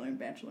Bachelor and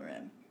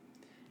Bachelorette.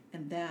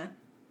 And that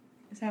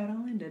is how it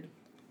all ended.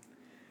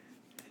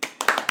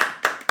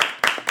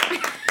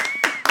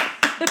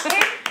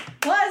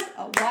 It was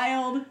a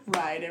wild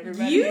ride,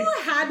 everybody. You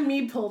had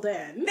me pulled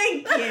in.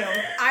 Thank you.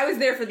 I was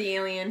there for the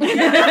alien.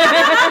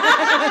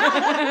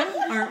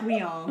 Aren't we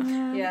all?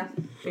 Yeah.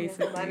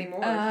 Basically. Not anymore.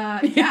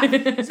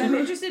 Yeah. So I'm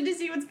interested to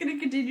see what's going to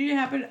continue to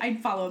happen.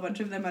 I'd follow a bunch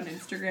of them on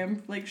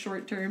Instagram, like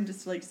short term,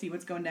 just to like see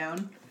what's going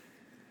down.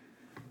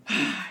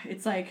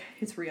 It's like,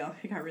 it's real.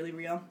 It got really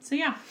real. So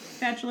yeah,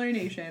 Bachelor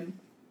Nation.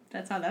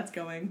 That's how that's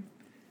going.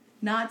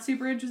 Not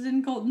super interested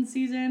in Colton's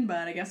season,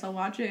 but I guess I'll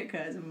watch it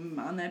because I'm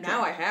on that Now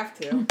track. I have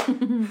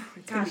to.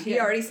 Gosh, he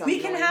already sounds We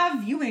can annoying.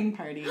 have viewing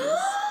parties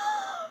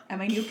at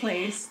my new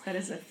place that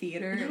is a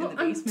theater in the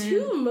I'm basement.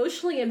 too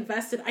emotionally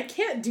invested. I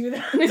can't do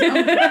that.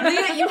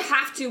 Leah, you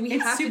have to. We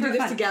It's have to super do this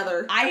fun.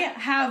 together.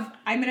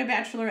 I'm in a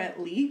Bachelorette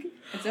league,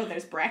 and so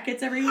there's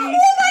brackets every week. Oh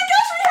my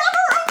gosh, we have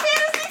our own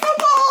fantasy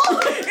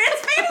football!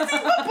 It's fantasy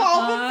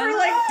football, but for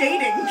like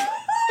dating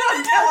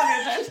on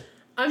television.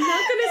 I'm not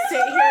gonna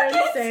sit here and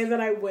say that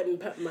I wouldn't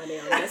put money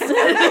on this.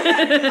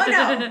 Oh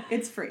no,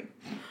 it's free.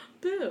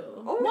 Boo.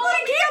 Oh, we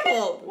can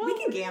gamble. We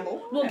can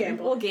gamble. We'll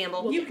gamble. We'll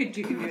gamble. You can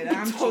do that.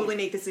 I'm totally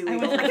make this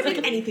illegal. I can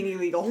make anything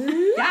illegal.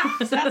 Yeah,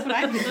 so that's what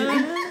I've been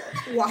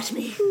doing. Watch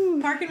me.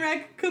 Park and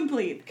Rec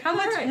complete. How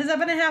much has that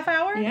been? A half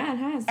hour? Yeah, it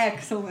has.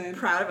 Excellent.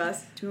 Proud of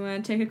us. Do you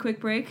want to take a quick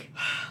break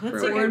Let's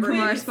for take a a word from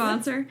quick- our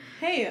sponsor?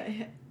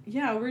 Hey,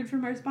 yeah, a word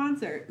from our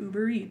sponsor,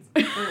 Uber Eats.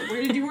 Or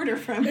where did you order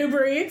from?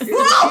 Uber Eats.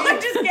 Oh, I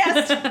just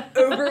guessed.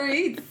 Uber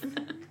Eats.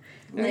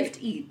 Right. Lyft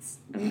Eats.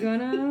 I'm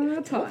gonna I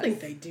don't pause. think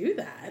they do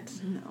that.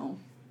 No.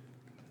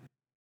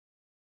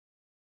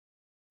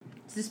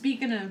 So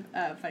speaking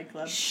of Fight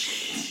Club.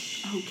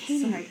 Okay.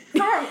 Sorry.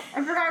 Sorry,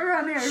 I forgot you're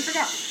on there. I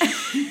forgot.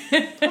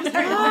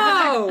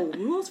 Oh,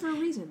 rules for a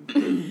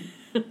reason.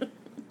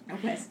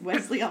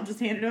 Wesley, I'll just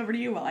hand it over to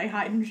you while I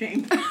hide in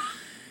shame.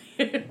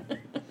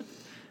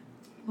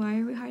 Why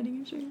are we hiding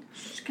in shame?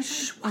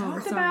 Because Oh,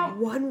 talked sorry. about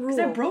One because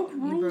I rule. broke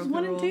rules broke the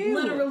 1 and rule. 2.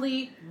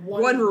 Literally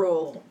One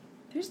rule.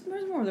 There's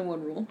more than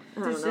one rule.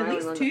 I don't There's know, at I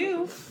least don't 2.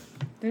 know.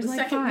 There's The like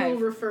second 5.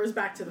 rule refers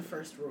back to the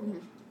first rule.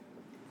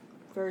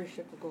 Very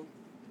cyclical.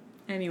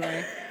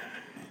 Anyway,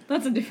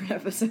 that's a different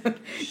episode.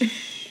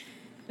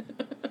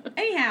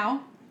 Anyhow,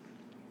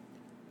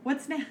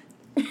 what's now?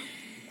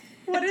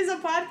 What is a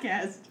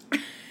podcast?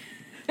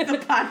 The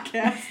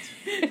podcast.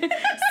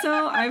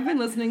 So I've been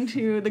listening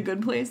to The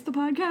Good Place, the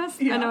podcast.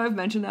 Yeah. I know I've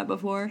mentioned that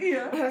before.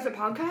 Yeah. Has a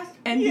podcast?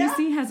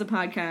 NBC has a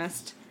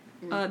podcast.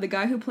 The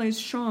guy who plays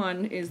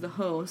Sean is the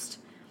host,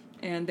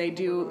 and they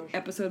do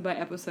episode by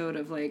episode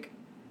of like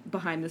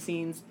behind the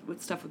scenes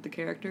with stuff with the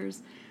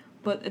characters.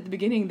 But at the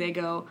beginning, they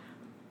go,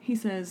 he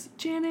says,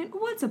 "Janet,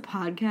 what's a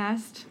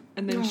podcast?"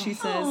 And then she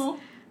says, Oh.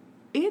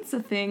 "It's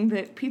a thing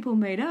that people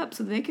made up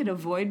so they could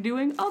avoid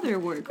doing other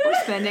work or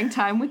spending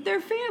time with their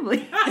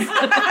family."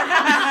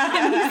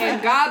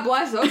 And God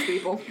bless those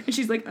people. And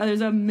she's like,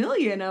 "There's a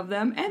million of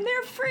them, and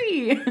they're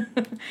free."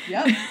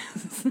 Yep.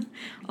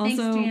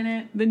 Also,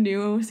 Janet. the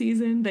new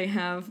season, they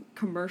have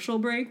commercial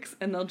breaks,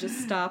 and they'll just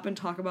stop and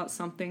talk about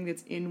something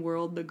that's in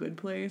World The Good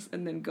Place,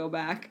 and then go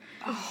back.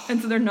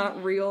 And so they're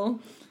not real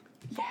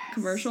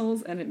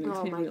commercials, and it makes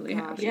Oh me my really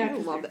gosh. happy. Yeah, I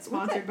because love they're it.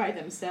 sponsored by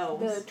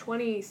themselves. The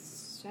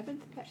 27th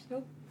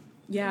episode?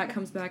 Yeah, it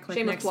comes back like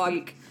Shameless next plug.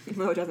 week.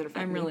 No, it doesn't affect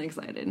I'm me. really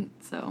excited.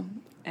 So,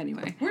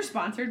 anyway, We're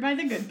sponsored by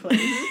The Good Place.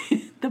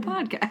 the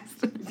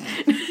podcast.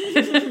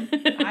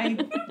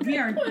 We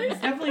are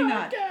definitely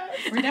not.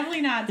 We're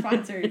definitely not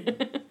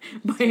sponsored.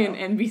 By an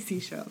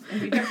NBC show.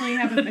 And we definitely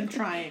haven't been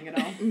trying at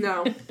all.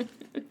 No.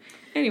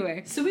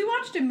 Anyway, So we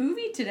watched a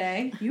movie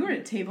today. You were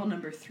at table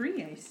number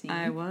 3, I see.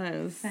 I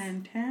was.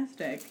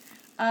 Fantastic.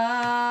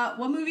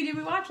 What movie did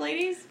we watch,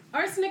 ladies?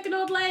 Arsenic and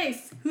Old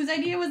Lace. Whose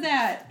idea was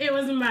that? It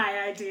was my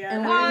idea.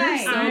 And Why? we're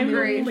so I'm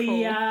grateful.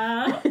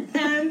 Leah,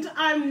 and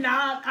I'm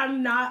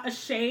not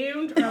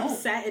ashamed or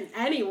upset in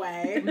any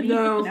way.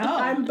 No. No.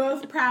 I'm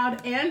both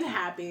proud and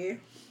happy.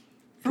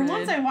 For Good.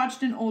 once I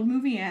watched an old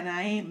movie and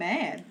I ain't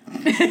mad.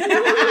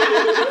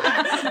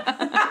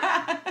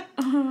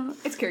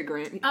 It's Cary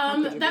Grant.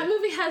 That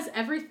movie has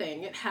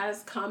everything. It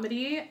has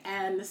comedy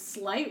and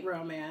slight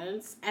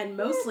romance, and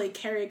mostly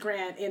Cary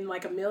Grant in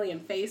like a million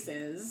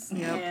faces.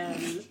 Yep.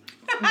 And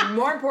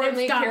More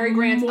importantly, It's got Cary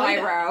Grant's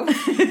Moira. eyebrows.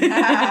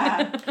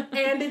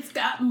 and it's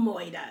got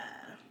Moida.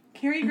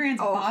 Cary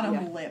Grant's Oh, bottom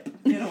yeah. lip.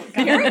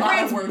 Cary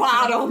Grant's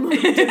bottom.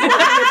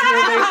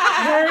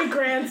 Cary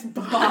Grant's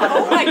bottom.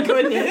 Oh my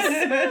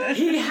goodness.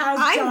 He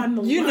has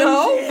done You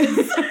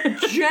lunges.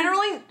 know,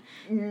 generally,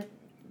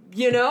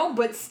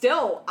 but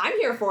still, I'm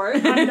here for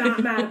it. I'm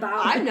not mad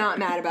about it. I'm not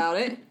mad about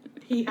it.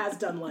 He has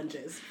done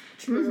lunges.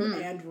 True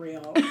and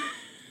real.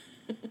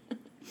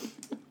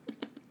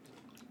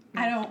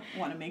 I don't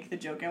want to make the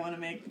joke I want to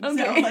make.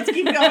 Okay. So let's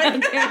keep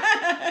going.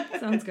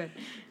 Sounds good.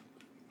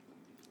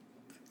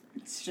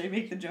 Should I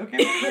make the joke I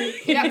want to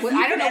make? Yeah, well,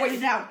 I don't know what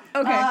Edit you... it out.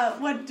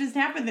 Okay. What just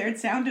happened there? It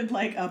sounded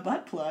like a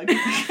butt plug. Please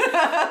do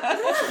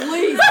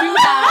not.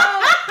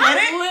 Get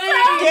it? Please.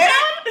 Get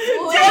it?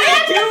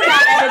 Please do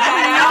not edit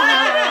that out.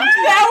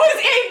 That was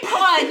a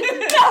pun.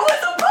 That was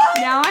a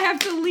pun. Now I have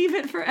to leave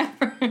it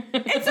forever.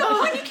 It's a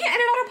pun. You can't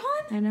edit out a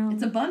pun. I know.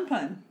 It's a bun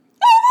pun.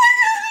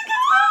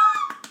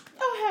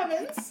 Oh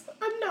heavens.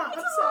 I'm not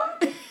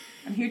upset.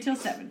 I'm here till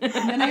 7. And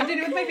then I have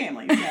dinner with my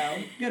family,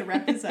 so gotta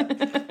wrap this up.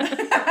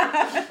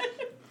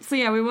 So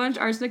yeah, we watched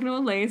Arsenic and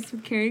Old Lace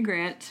with Cary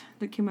Grant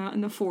that came out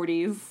in the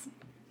 40s.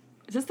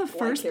 Is this the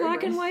first Cary black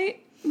Grant. and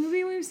white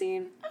movie we've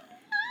seen?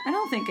 I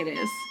don't think it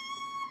is.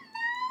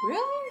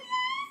 Really?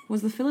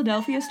 Was the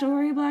Philadelphia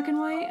Story black and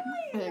white?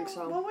 I think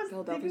so. What was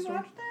Philadelphia did we Story?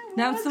 watch that? What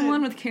That's was the it?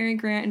 one with Cary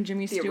Grant and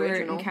Jimmy The Stewart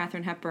original. and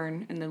Katharine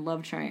Hepburn and the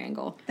love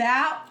triangle.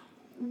 That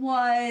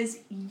was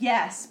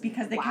yes,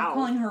 because they Wow. kept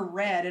calling her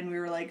red, and we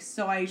were like,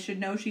 so I should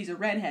know she's a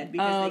redhead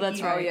because Oh, they that's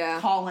keep right. Oh, yeah.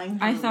 calling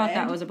her I thought red.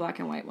 that was a black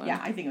and white one. Yeah,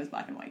 I think it was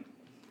black and white.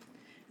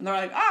 And they're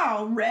like,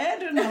 oh,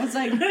 red? And I was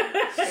like,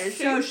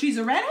 so she's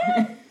a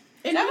redhead?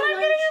 In that what I'm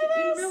getting out of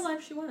in this? real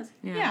life, she was.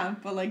 Yeah,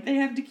 but like they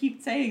have to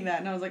keep saying that,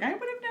 and I was like, I would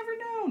have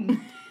never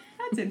known.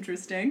 That's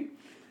interesting.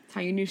 That's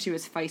how you knew she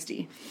was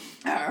feisty.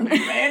 Oh,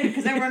 red,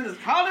 because everyone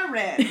just called her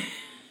red.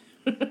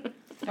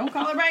 Don't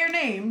call her by her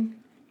name.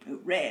 Oh,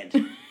 red.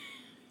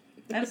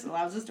 That just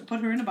allows us to put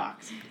her in a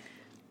box.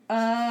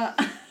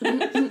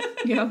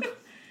 Yep.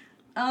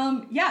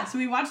 Yeah, so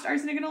we watched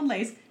Arsenic and Old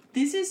Lace.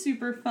 This is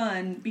super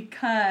fun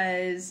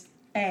because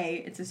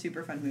A, it's a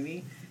super fun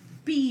movie.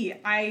 B,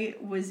 I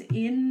was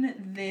in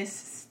this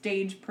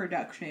stage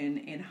production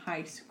in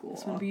high school.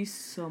 This would be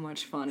so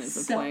much fun as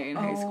a So- play in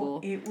high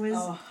school. It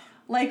was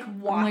like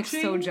watching. I'm like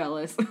so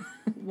jealous.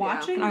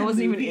 Watching I the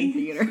wasn't movie, even in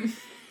theater.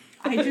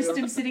 I just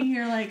am sitting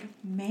here like,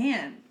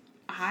 man,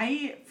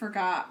 I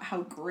forgot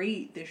how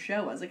great this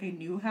show was. Like, I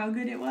knew how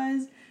good it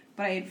was,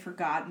 but I had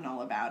forgotten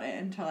all about it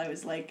until I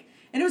was like...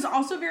 And it was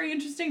also very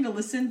interesting to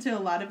listen to a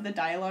lot of the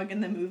dialogue in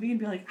the movie and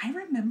be like, I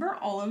remember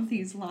all of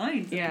these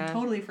lines. And Yeah. I've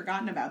totally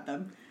forgotten about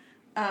them.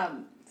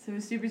 So it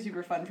was super,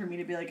 super fun for me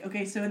to be like,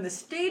 okay, so in the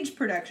stage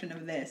production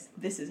of this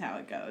is how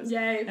it goes.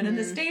 Yay. And in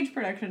the stage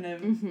production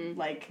of,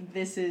 like,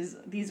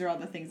 these are all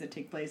the things that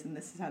take place, and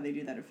this is how they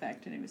do that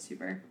effect, and it was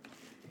super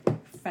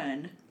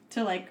fun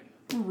to, like,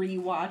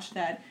 rewatch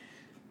that.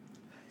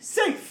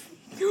 Safe!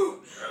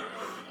 You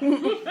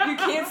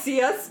can't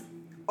see us.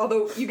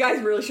 Although you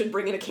guys really should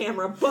bring in a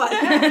camera, but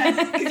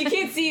because you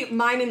can't see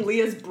mine and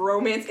Leah's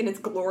bromance in its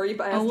glory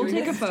by us Oh, we'll doing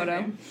take a this.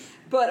 photo.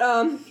 But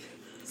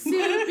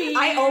Soupy.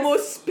 I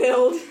almost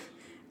spilled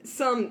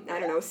some, I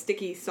don't know,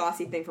 sticky,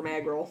 saucy thing from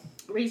egg roll.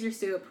 Raise your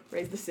soup.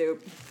 Raise the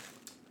soup.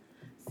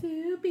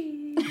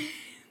 Soupy.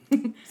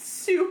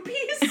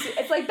 Soupies?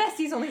 It's like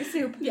Bessie's only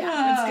soup.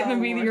 Yeah. It's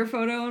gonna be Lord. your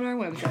photo on our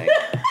website.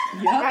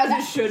 Yep.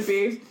 As it should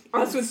be.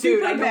 Us with food.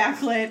 Super I don't-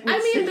 backlit. I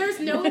with mean, soup. there's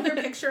no other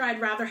picture I'd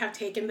rather have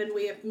taken than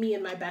me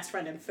and my best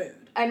friend and food.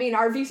 I mean,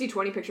 our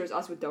VC20 picture is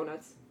us with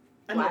donuts.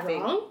 Am I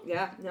laughing. wrong?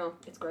 Yeah, no,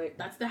 it's great.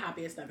 That's the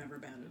happiest I've ever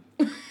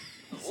been.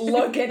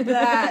 Look at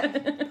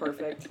that.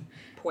 Perfect.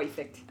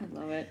 Perfect. I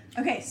love it.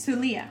 Okay, so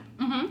Leah,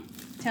 Mm-hmm.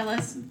 tell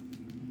us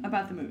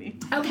about the movie.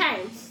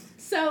 Okay,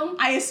 so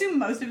I assume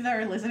most of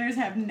our listeners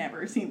have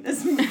never seen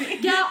this movie.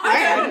 yeah,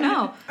 I don't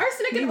know.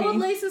 Arsenic and Maybe. Old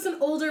Lace is an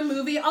older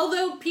movie,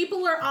 although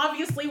people are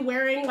obviously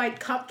wearing like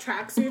cup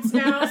tracksuits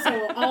now,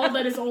 so all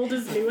that is old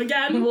is new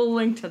again. We'll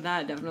link to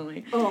that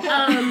definitely. Oh.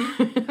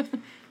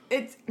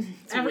 It's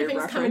a Everything's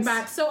weird coming reference.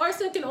 back. So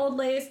Arsenic and Old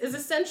Lace is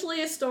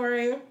essentially a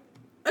story.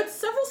 It's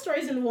several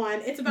stories in one.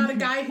 It's about a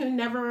guy who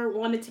never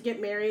wanted to get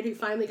married, who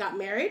finally got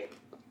married.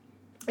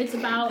 It's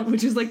about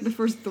Which is like the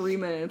first 3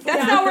 minutes.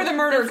 That's not where the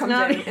murder comes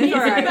not- in. It's it's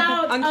all right.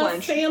 about a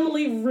Unclench.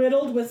 family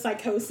riddled with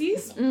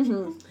psychoses.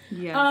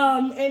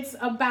 Yeah. It's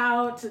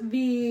about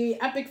the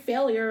epic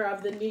failure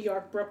of the New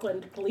York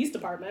Brooklyn Police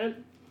Department.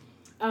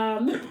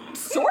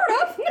 Sort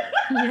of.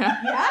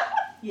 yeah.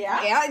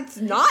 Yeah? Yeah, it's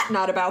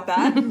not about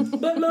that.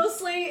 But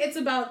mostly it's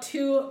about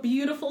two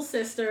beautiful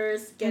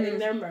sisters getting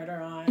their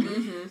murder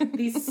on.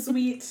 These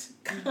sweet,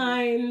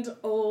 kind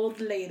old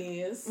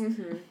ladies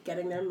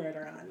getting their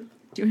murder on.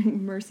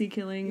 Doing mercy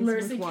killings.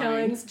 Mercy with wine.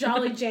 killings,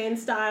 Jolly Jane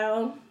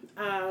style.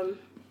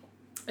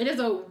 It is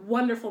a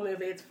wonderful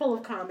movie. It's full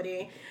of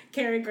comedy.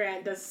 Cary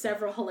Grant does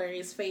several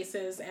hilarious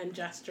faces and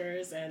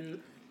gestures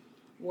and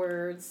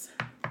words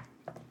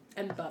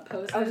and butt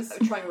poses. I was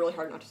trying really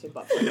hard not to say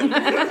butt. Several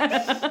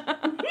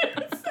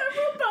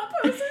butt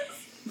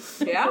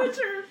poses, Yeah. which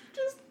are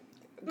just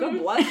God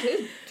bless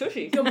his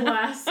tushy. good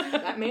blast.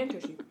 That man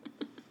tushy.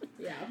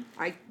 Yeah.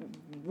 I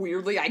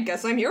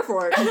guess I'm here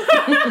for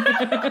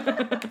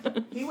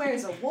it. He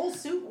wears a wool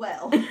suit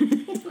well.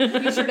 He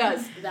sure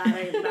does. That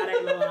ain't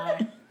a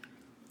lie.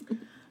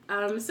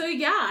 So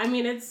yeah, I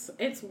mean it's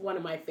one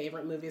of my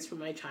favorite movies from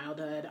my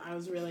childhood. I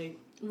was really,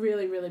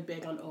 really, really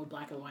big on old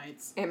black and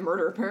whites. And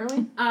murder,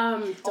 apparently.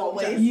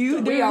 Always. You,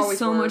 We there's always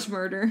so were. much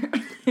murder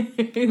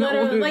in the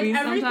old Literally, like movies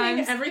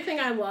sometimes. everything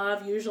I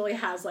love usually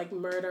has like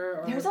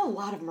murder or There's a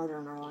lot of murder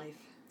in our life.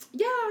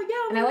 yeah.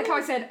 And I like how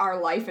I said our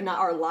life and not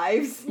our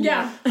lives.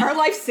 Yeah. Our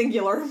life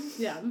singular.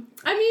 Yeah.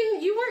 I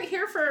mean, you weren't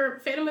here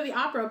for Phantom of the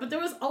Opera, but there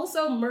was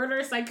also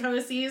murder,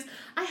 psychoses.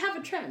 I have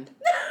a trend.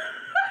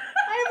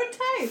 I have a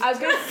type. I was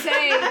going to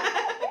say,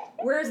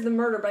 where's the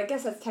murder? But I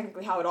guess that's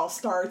technically how it all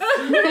starts.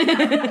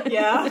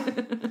 Yeah.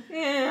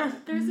 Yeah.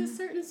 There's a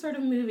certain sort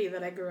of movie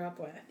that I grew up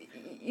with.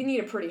 You need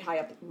a pretty high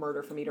up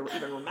murder for me to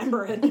even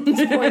remember it at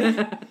this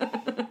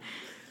point.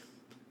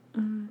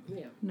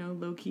 Yeah. No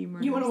low-key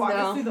murder. You want to walk No.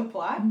 us through the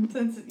plot?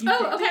 Since you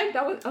Oh, okay.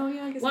 That was,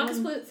 yeah, I guess Walk that us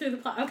was- through the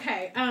plot.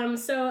 Okay,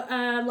 so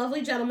a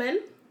lovely gentleman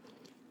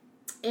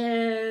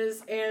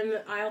is in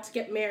the aisle to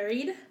get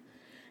married,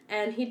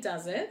 and he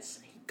does it.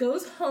 He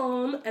goes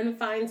home and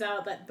finds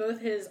out that both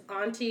his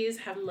aunties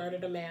have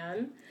murdered a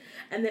man,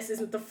 and this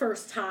isn't the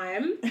first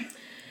time.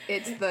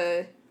 It's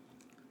the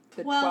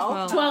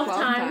 12th 12th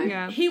time.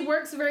 Yeah. He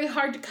works very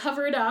hard to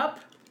cover it up.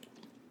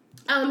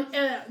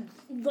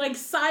 Like,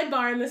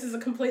 sidebar, and this is a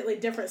completely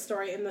different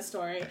story in the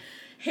story.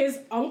 His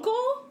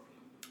uncle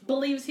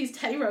believes he's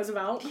Teddy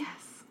Roosevelt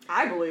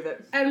I believe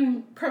it.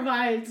 and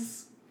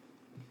provides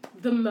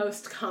the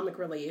most comic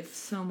relief.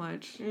 So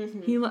much.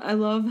 Mm-hmm. I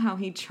love how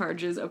he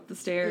charges up the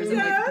stairs and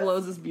Yes. like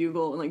blows his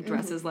bugle and like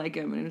dresses like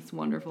him, and it's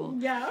wonderful.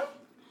 Yeah.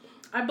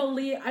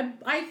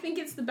 I think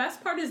it's the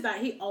best part is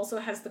that he also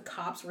has the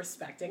cops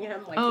respecting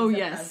him. Like Oh he's the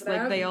yes, president.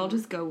 like they all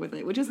just go with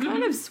it, which is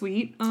kind of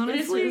sweet, honestly.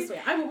 It is really sweet.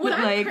 When But,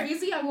 I'm like,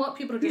 crazy, I want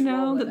people to You just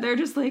roll know with that they're it.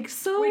 just like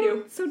We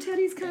do. so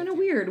Teddy's kind of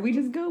weird. We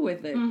just go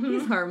with it.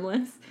 He's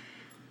harmless.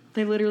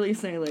 They literally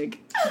say like,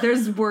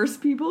 "There's worse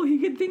people he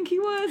could think he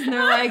was," and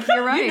they're like,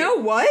 "You're right." You know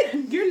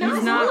what? You're not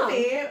He's not- wrong.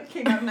 movie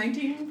came out in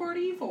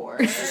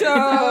 1944.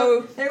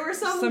 So, there were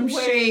Some way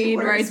shade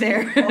worse right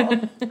there.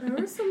 people. There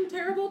were some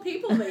terrible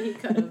people that he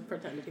could have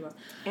pretended he was.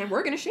 and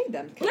we're going to shade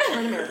them because we're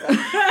in America.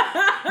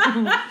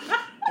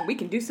 And we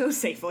can do so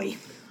safely.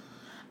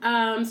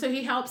 So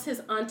he helps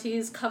his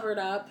aunties cover it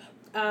up.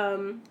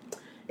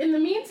 In the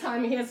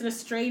meantime, he has an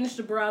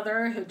estranged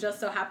brother who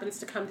just so happens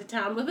to come to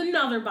town with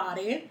another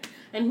body.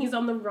 And he's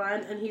on the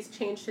run, and he's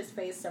changed his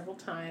face several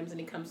times, and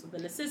he comes with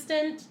an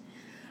assistant.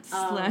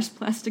 Slash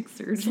plastic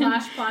surgeon.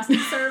 Slash plastic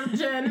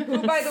surgeon. Who,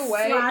 by the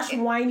way, slash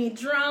whiny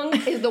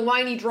drunk. is the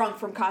whiny drunk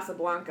from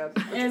Casablanca,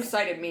 which And-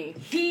 excited me.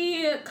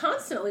 He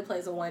constantly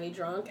plays a whiny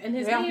drunk, and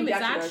his Yeah, name he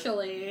is actually does.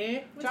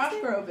 actually... what's Josh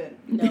his name? Groban.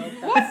 No,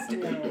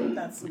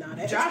 that's not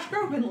it. Josh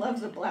Groban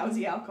loves a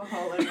blousy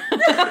alcoholic.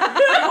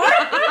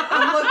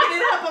 I'm looking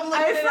it up.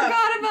 I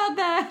forgot about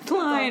that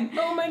line.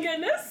 Oh my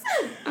goodness.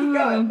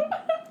 Um,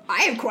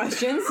 I have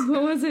questions.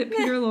 what was it?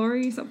 Peter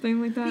Lorre,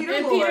 something like that. Peter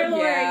And Lorre, Peter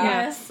Lorre, yeah.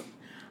 yes.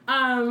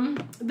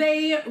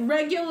 They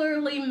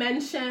regularly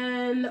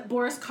mention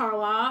Boris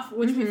Karloff,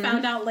 which we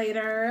found out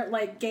later,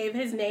 like, gave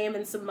his name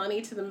and some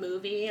money to the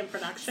movie and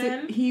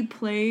production. He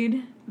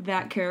played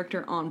that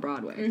character on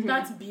Broadway.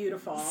 That's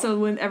beautiful. So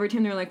when every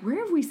time they're like, "Where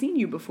have we seen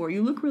you before?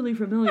 You look really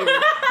familiar."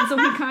 And so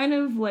he kind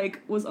of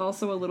like was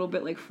also a little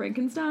bit like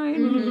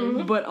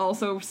Frankenstein, but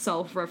also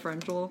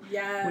self-referential,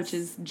 Yes. which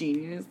is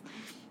genius.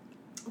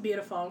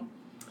 Beautiful.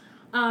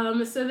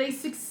 So they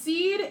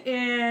succeed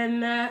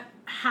in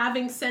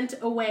having sent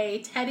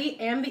away Teddy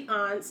and the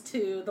aunts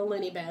to the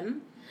loony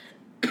bin.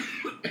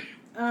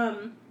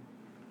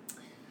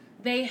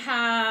 They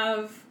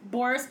have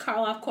Boris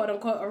Karloff, quote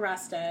unquote,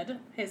 arrested,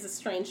 his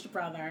estranged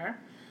brother,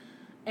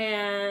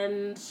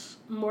 and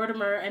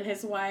Mortimer and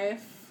his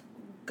wife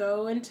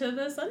go into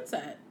the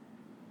sunset.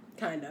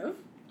 Kind of.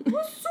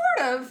 Well,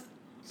 sort of.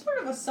 sort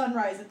of a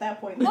sunrise at that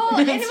point. Well,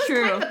 and it That's was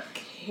true. kind of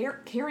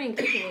carrying,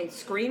 kicking, and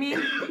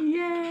screaming.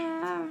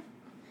 Yeah.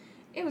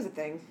 It was a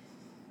thing.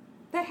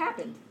 That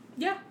happened.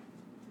 Yeah.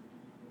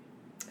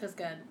 It was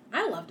good.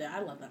 I loved it. I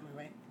love that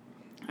movie.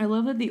 I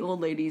love that the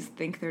old ladies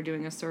think they're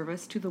doing a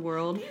service to the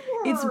world.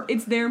 were.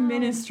 It's their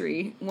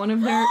ministry. One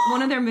of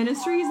their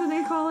ministries that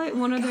they call it.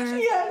 One of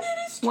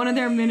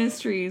their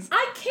ministries.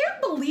 I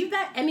can't believe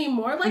that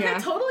anymore. Like, Yeah. I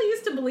totally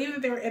used to believe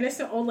that they were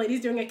innocent old ladies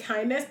doing a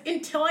kindness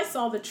until I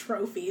saw the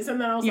trophies, and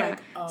then I was Yeah. like,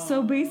 oh.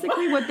 So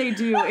basically, what they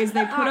do is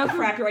they put Oh, up.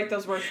 crap, you're right,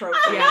 those were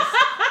trophies. Yes.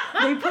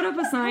 They put up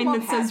a sign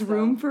love that says hats, though.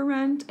 room for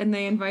rent, and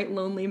they invite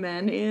lonely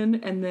men in,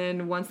 and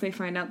then once they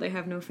find out they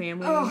have no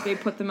family, Ugh. they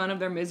put them out of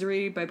their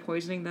misery by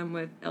poisoning them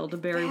with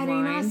elderberry That ain't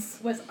wine, us.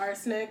 with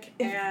arsenic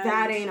If and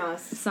that ain't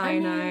us.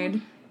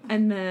 cyanide,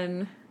 and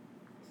then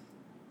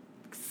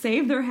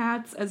save their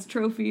hats as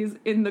trophies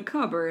in the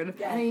cupboard,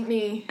 That ain't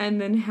me.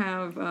 and then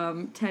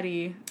have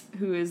Teddy,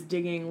 who is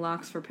digging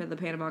locks for the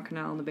Panama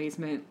Canal in the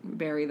basement,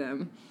 bury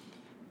them.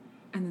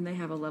 And then they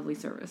have a lovely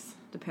service,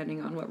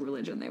 depending on what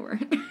religion they were.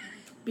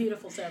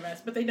 beautiful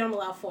service, but they don't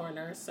allow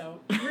foreigners,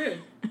 so rude.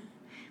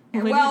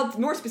 Well,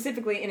 more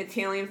specifically, an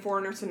Italian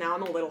foreigner, so now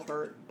I'm a little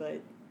hurt, but...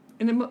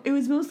 And it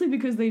was mostly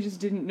because they just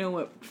didn't know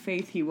what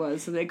faith he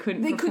was, so they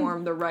couldn't They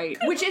perform the right.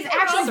 Which is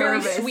actually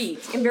very Service.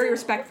 sweet and very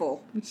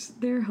respectful. Which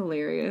they're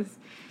hilarious.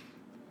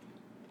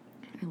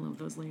 I love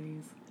those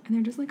ladies, and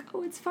they're just like,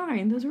 "Oh, it's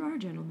fine. Those are our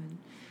gentlemen."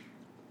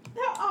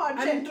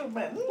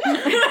 Gentlemen.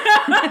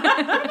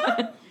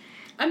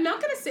 I'm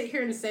not going to sit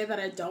here and say that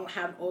I don't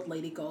have old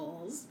lady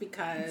goals, It's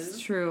because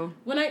true.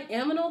 when I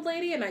am an old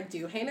lady and I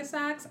do heinous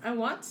acts, I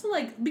want to,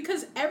 like,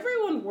 because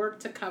everyone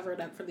worked to cover it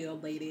up for the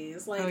old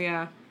ladies. Like, Oh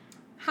yeah,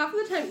 half of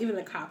the time, even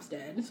the cops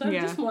did. So I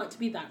Yeah. just want to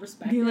be that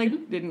respected. they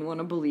like didn't want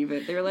to believe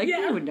it. They were like,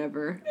 Yeah. "They would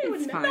never. They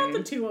It's would not the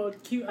fine." two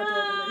old, cute,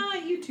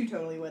 adorable You two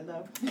totally would,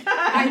 though.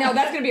 I know,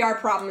 that's going to be our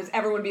problem, is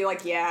everyone be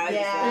like, yeah. it's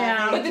Yeah.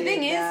 fine. But the I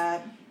thing did is,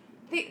 that.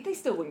 they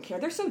still wouldn't care.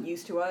 They're so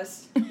used to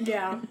us.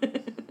 Yeah.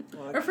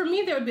 Look. Or for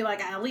me, they would be like,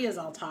 Aaliyah's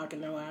all talk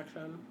and no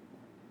action.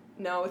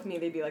 No, with me,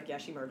 they'd be like, yeah,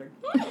 she murdered.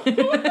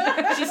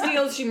 She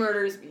steals, she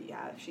murders.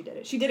 Yeah, she did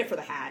it. She did it for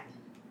the hat.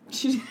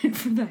 She did it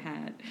for the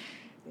hat.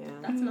 Yeah.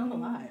 That's not a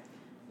lie.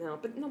 No,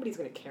 but nobody's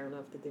going to care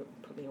enough to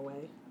put me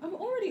away. I'm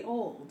already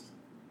old.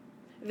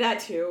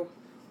 That too.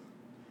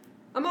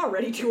 I'm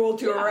already too old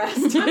to Yeah.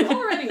 arrest. I'm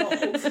already old.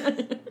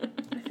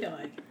 I feel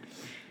like.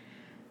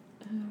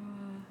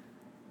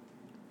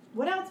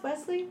 What else,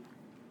 Wesley?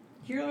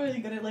 You're really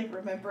good at, like,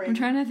 remembering. I'm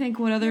trying to think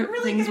what other You're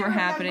really things good were at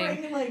happening.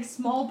 remembering, like,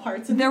 small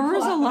parts of There the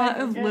was a plot, lot but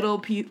I of forget.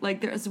 little like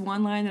there's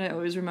one line that I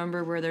always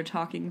remember where they're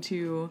talking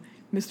to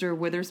Mr.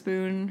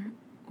 Witherspoon.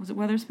 Was it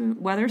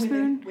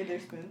Weatherspoon?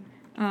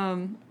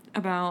 Witherspoon.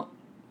 About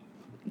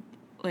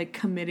like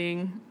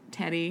committing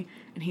Teddy,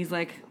 and he's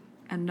like,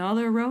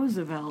 "Another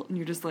Roosevelt," and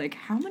you're just like,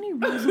 "How many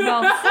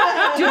Roosevelts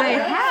do they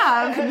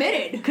have?"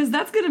 Committed. Because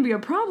that's going to be a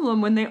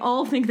problem when they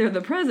all think they're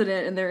the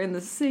president and they're in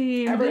the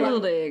same Everyone-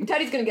 building.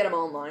 Teddy's going to get them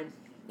all in line.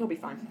 He'll be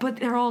fine. But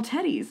they're all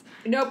Teddys.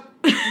 Nope.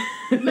 My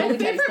Only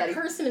Teddy's favorite Teddy.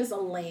 person is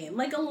Elaine.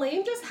 Like,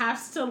 Elaine just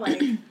has to, like,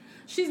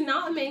 she's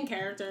not a main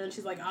character, and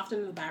she's, like, often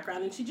in the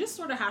background, and she just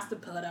sort of has to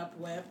put up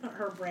with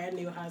her brand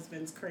new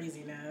husband's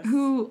craziness.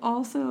 Who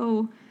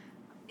also,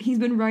 he's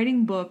been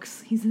writing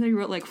books. He said he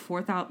wrote like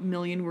 4,000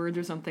 million words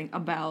or something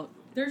about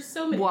There's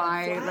so many.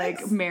 why red like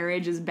flags.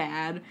 marriage is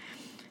bad.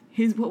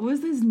 What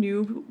was this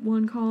new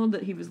one called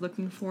that he was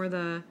looking for?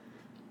 The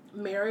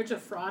Marriage, a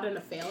fraud, and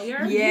a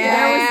failure. Yeah.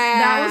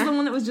 that was the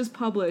one that was just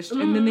published,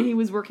 and then he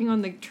was working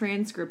on the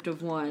transcript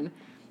of one,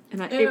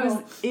 and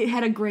it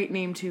had a great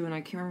name too, and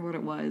I can't remember what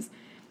it was.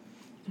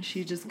 And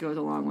she just goes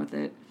along with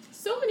it.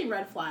 So many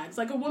red flags.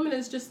 Like, a woman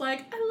is just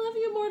like, I love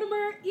you,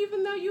 Mortimer,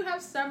 even though you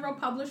have several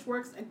published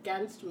works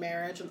against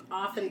marriage and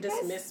often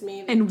dismiss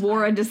me. the And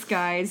wore a entire-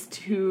 disguise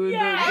to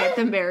Yeah. get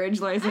the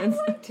marriage license.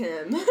 I liked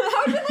him.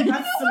 I would be like,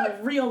 That's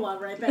some real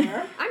love right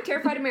there. I'm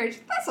terrified of marriage.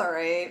 That's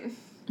alright.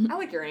 I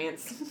like your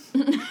aunts.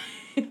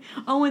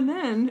 Oh, and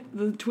then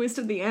the twist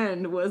at the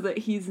end was that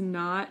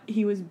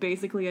he was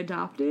basically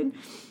adopted.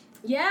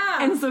 Yeah.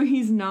 And so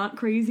he's not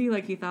crazy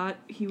like he thought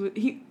he would.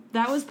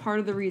 That was part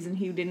of the reason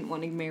he didn't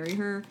want to marry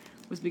her,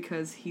 was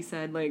because he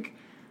said, like,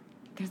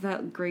 there's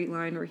that great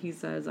line where he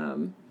says,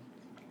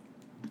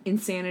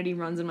 insanity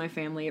runs in my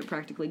family, it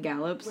practically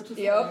gallops. Which is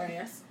Yep.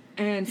 hilarious.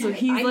 And so I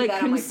he's knew like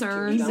that, I'm like,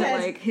 concerned He dude, that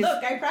says, like his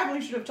look, I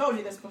probably should have told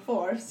you this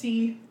before.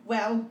 See,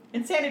 well,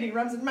 insanity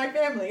runs in my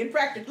family. It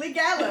practically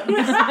gallops.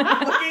 Looking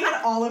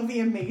at all of the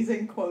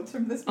amazing quotes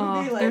from this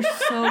movie, oh, like, they're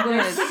so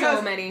good. he so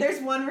goes- many.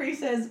 There's one where he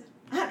says,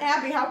 Aunt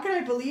Abby, how can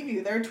I believe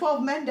you? There are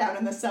 12 men down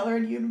in the cellar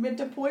and you meant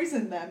to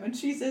poison them. And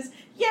she says,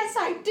 yes,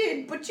 I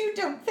did, but you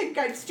don't think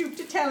I'd stoop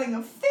to telling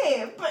a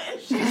fib. And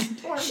she's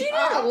torn She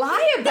up. didn't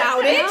lie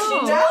about it. No. She No,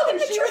 told him and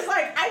the she truth. was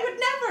like, I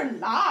would never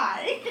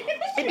lie.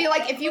 It'd be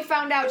like if you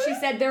found out she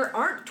said there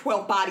aren't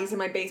 12 bodies in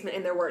my basement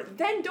and there were,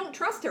 then don't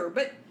trust her.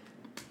 But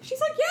she's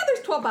like, yeah,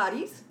 there's 12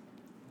 bodies.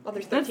 Well,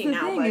 there's 13 That's the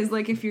now, thing but is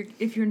like if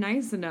you're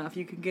nice enough,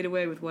 you can get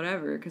away with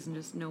whatever because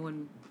just no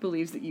one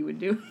believes that you would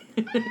do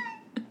it.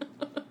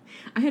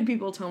 I had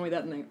people tell me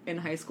that in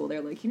high school.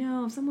 They're like,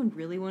 if someone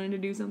really wanted to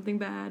do something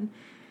bad,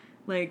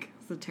 like,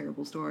 it's a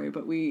terrible story,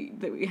 but we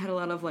had a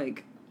lot of,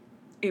 like,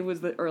 it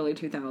was the early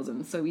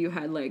 2000s, so you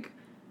had, like,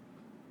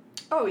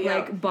 oh yeah,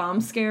 like bomb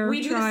scare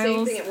we do trials.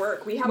 the same thing at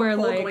work. We have where, a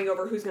poll like, going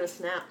over who's going to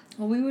snap.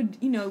 Well, we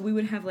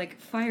would have, like,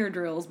 fire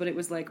drills, but it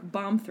was, like,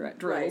 bomb threat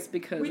drills Right.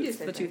 because We do it's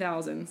the the same thing.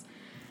 2000s.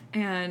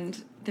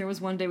 And there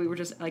was one day we were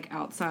just, like,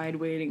 outside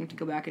waiting to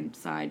go back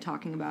inside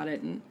talking about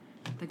it, and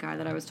the guy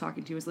that I was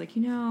talking to was like,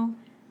 if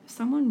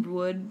someone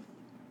would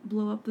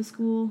blow up the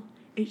school,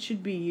 it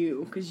should be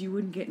you, because you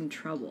wouldn't get in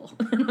trouble.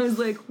 And I was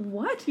like,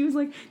 what? He was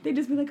like, they'd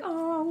just be like,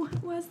 oh,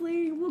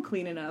 Wesley, we'll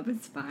clean it up,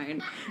 it's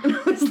fine. And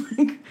I was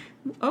like,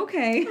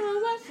 okay.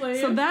 Oh,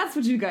 Wesley. So that's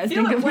what you guys You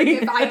know think what, of like, me.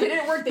 if I did it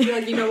at work, they'd be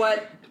like, you know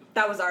what?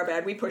 That was our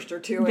bad. We pushed her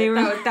to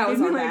it. That was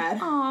they'd our be like, bad.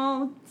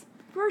 oh,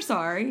 we're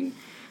sorry.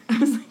 I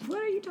was like, what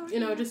are you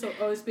talking about? just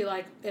always be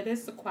like, it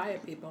is the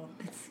quiet people.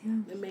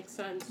 It makes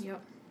sense.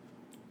 Yep.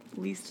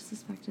 Least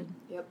suspected.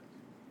 Yep.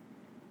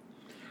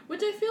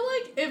 Which I feel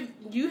like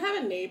if you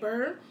have a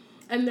neighbor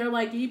and they're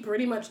like, he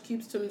pretty much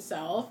keeps to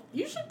himself,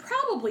 you should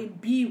probably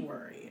be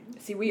worried.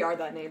 See, we are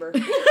that neighbor.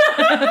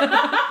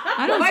 I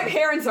Well, don't. my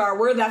parents are.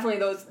 We're definitely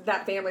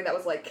that family that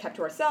was, like, kept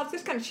to ourselves.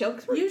 Just kind of chill,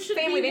 because we're You should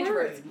family be of introverts.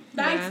 worried.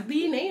 That's Yeah.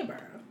 the neighbor.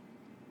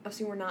 Oh,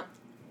 see, we're not.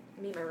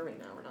 Me and my roommate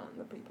now, we're not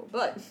the people.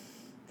 But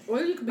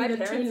Or you could be My the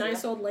two parents,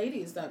 nice yeah. old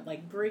ladies that,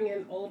 like, bring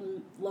in old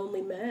and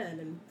lonely men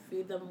and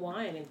feed them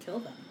wine and kill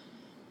them.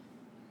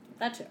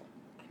 That too.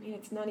 I mean,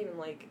 it's not even,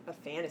 like, a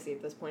fantasy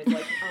at this point. It's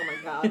like, oh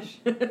my gosh,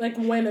 Like,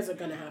 when is it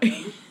gonna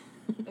happen?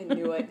 I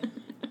knew it.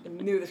 I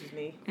knew this was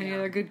me. Any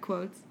other good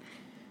quotes?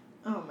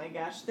 Oh my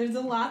gosh, there's a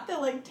lot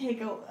that like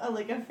take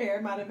a fair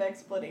amount of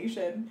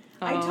explanation.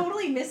 I Oh.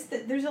 totally missed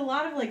it. There's a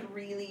lot of like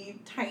really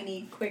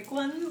tiny, quick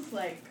ones,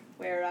 like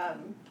where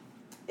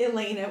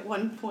Elaine at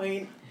one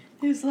point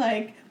is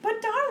like, "But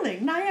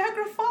darling,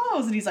 Niagara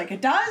Falls," and he's like,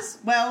 "It does?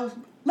 Well,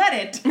 let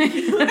it."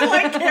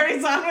 Like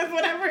carries on with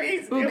whatever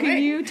he's Well, doing.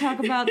 can you talk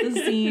about the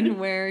scene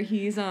where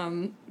he's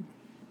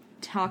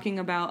talking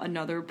about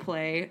another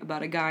play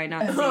about a guy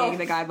not seeing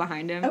the guy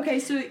behind him? Okay,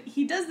 so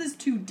he does this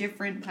 2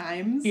 different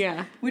times.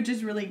 Yeah. Which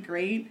is really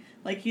great.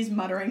 Like, he's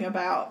muttering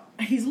about,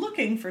 he's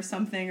looking for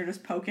something or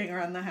just poking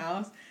around the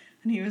house.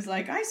 And he was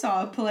like, I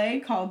saw a play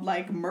called,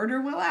 like, Murder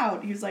Will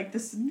Out. He's like,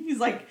 this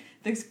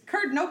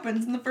curtain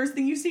opens and the first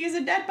thing you see is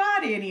a dead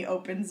body. And he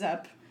opens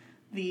up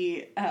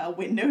the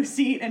window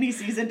seat and he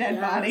sees a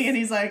dead body. And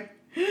he's like,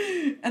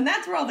 and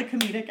that's where all the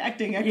comedic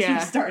acting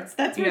actually starts.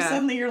 That's where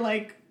suddenly you're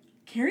like,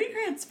 Cary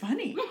Grant's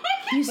funny.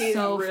 He's He's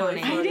so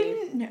really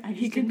funny. I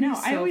He just could didn't know. be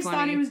I so always thought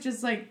funny. he was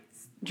just like,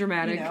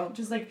 Dramatic.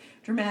 just like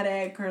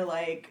dramatic or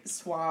like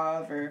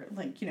suave or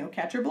like,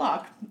 Catcher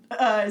Block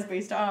is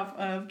based off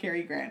of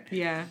Cary Grant.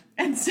 Yeah.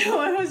 And so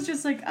I was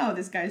just like, oh,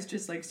 this guy's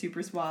just like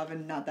super suave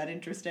and not that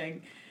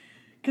interesting.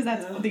 Because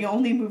that's the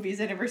only movies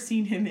I'd ever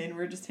seen him in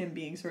were just him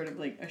being sort of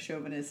like a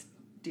chauvinist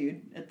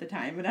dude at the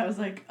time. And I was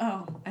like,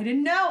 oh, I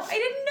didn't know.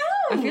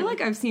 I feel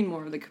like I've seen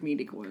more of the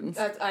comedic ones.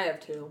 I have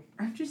too.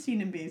 I've just seen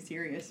him being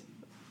serious.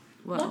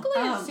 Well, Luckily,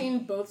 I've seen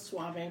both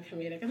suave and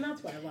comedic, and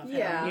that's why I love him.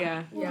 Yeah.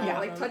 Yeah. Yeah.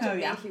 Like Touch Oh, of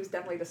yeah. Pink, he was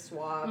definitely the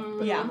suave.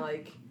 But Yeah. then,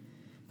 like,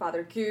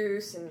 Father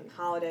Goose and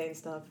Holiday and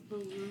stuff,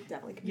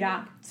 definitely comedic.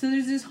 Yeah. So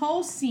there's this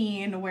whole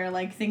scene where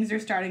like things are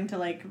starting to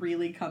like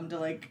really come to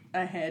like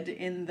a head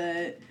in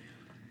the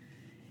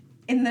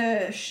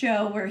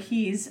show where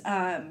he's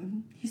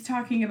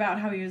talking about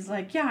how he was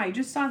like, yeah, I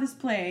just saw this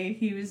play.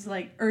 He was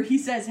like, or he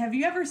says, have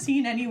you ever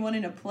seen anyone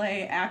in a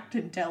play act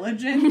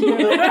intelligent?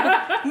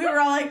 We were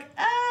all like,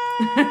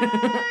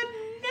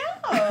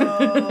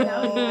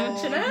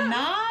 no,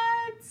 not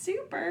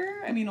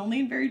super. I mean, only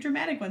in very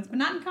dramatic ones, but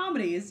not in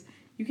comedies.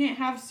 You can't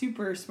have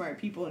super smart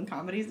people in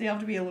comedies. They have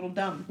to be a little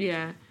dumb.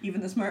 yeah.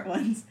 Even the smart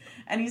ones.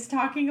 And he's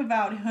talking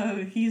about how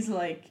he's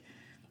like,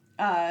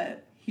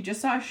 he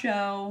just saw a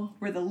show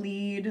where the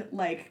lead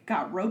like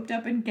got roped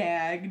up and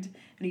gagged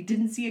and he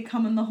didn't see it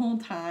coming the whole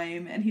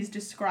time. And he's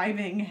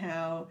describing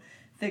how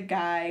the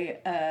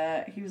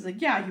guy, he was like,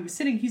 yeah,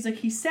 he's like,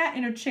 he sat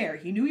in a chair.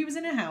 He knew he was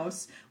in a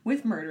house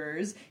with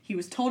murderers. He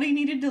was told he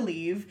needed to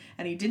leave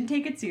and he didn't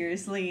take it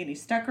seriously and he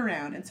stuck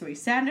around. And so he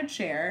sat in a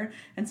chair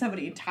and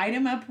somebody tied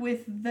him up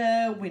with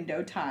the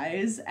window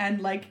ties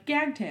and like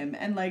gagged him.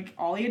 And like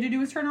all he had to do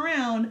was turn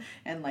around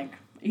and like,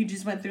 he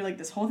just went through like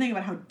this whole thing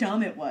about how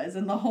dumb it was.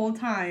 And the whole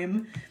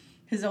time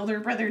his older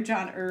brother,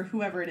 John, or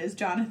whoever it is,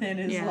 Jonathan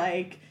is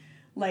like,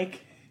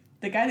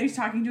 the guy that he's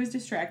talking to is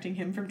distracting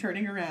him from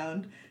turning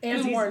around.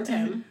 And warned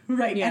him.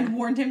 Right, Yeah. and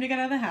warned him to get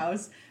out of the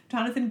house.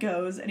 Jonathan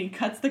goes and he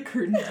cuts the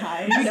curtain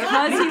ties.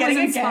 Because he was getting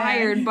a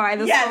inspired gag. by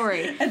the Yes.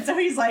 story. And so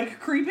he's like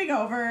creeping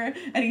over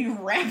and he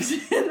wraps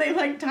and they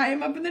like tie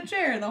him up in the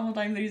chair the whole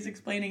time that he's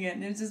explaining it.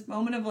 And there's this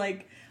moment of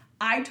like,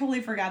 I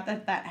totally forgot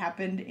that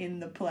happened in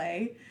the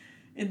play.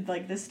 in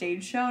like the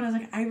stage show, and I was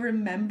like, I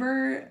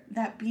remember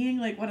that being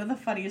like one of the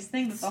funniest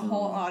things. That the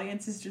whole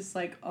audience is just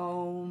like,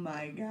 oh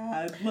my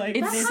god, like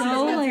It's this so,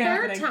 is what's like-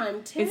 happening. Third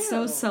time too. It's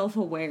so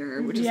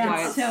self-aware, which is Yeah.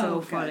 why it's So so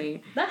good.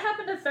 funny. That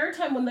happened the third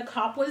time when the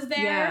cop was there,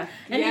 Yeah.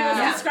 and he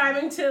Yeah. was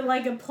describing to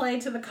like a play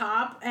to the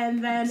cop,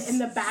 and then in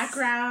the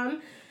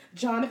background,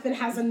 Jonathan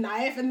has a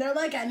knife, and they're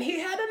like, and he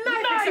had a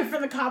knife, except for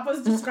the cop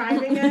was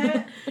describing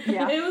it.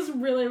 Yeah. It was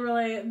really,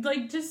 really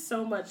like just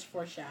so much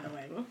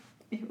foreshadowing.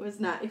 It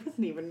wasn't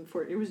even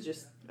for. It was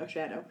just a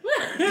shadow.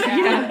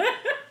 Yeah.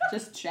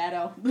 Just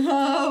shadow.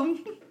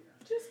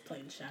 Just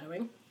plain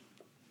shadowing.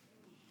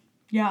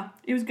 Yeah,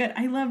 it was good.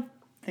 I love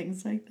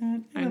things like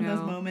that. I I love those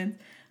know.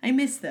 moments. I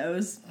miss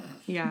those.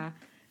 Yeah.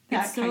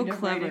 That It's so kind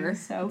of writing clever.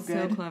 is so It's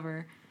good. so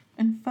clever.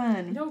 And You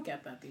fun. don't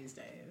get that these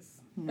days.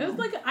 It was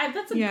like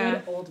that's a Yeah.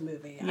 good old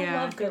movie. I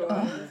Yeah. love good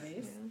old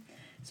movies.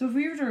 So if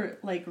we were to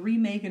like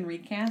remake and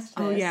recast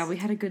this, Oh yeah, we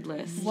had a good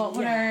list. what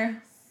would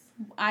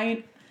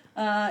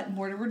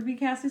Mortimer would be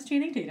cast as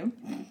Channing Tatum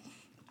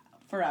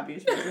for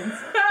obvious reasons.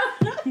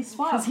 He's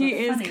suave. Because he but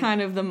is funny.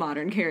 kind of the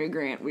modern Cary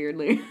Grant,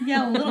 weirdly.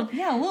 a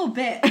little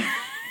bit.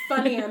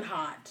 Funny and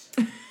hot.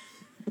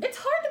 It's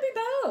hard to be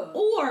both.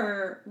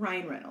 Or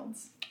Ryan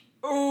Reynolds.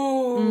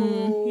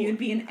 Ooh. He would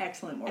be an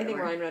excellent I Mortimer. think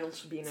Ryan Reynolds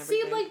should be in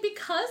everything. See, like,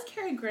 because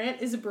Cary Grant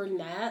is a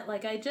brunette,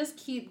 like, I just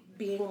keep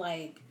being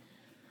like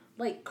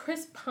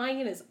Chris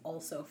Pine is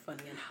also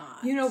funny and hot.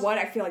 You know what?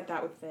 I feel like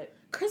that would fit.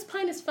 Chris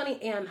Pine is funny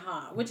and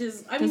hot, which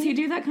is, I Does mean, he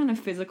do that kind of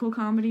physical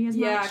comedy as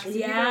Yeah, much? because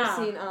you've Yeah.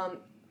 ever seen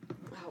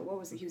what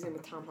was it he was in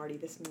with Tom Hardy?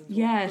 This movie.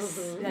 Yes.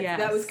 That,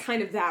 that was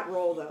kind of that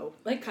role though.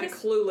 Like, Kind of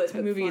Chris- clueless. That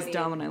but movie is funny.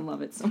 dumb and I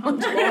love it so much.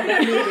 Love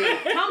that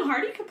movie. Tom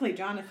Hardy could play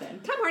Jonathan.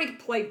 Tom Hardy could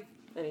play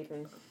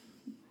anything.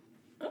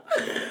 Tom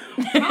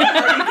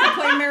Hardy could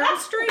play Meryl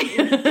Streep.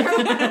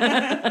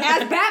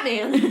 As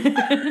Batman,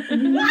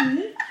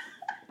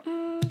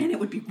 And it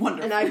would be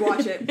wonderful. and I'd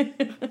watch it.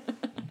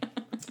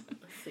 let's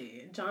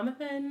see,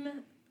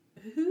 Jonathan,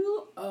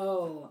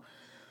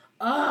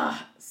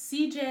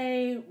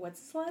 CJ, what's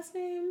his last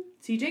name?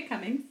 CJ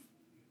Cummings.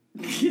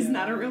 He's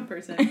not a real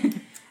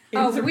person.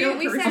 Oh, It's a real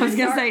we person. said I was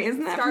gonna say,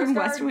 isn't that from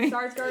West Wing?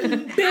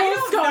 Skarsgård. Bill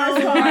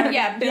Skarsgård.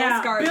 Yeah, Bill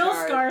Skarsgård. Bill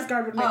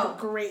Skarsgård would make Oh. a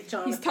great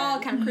Jonathan. He's tall,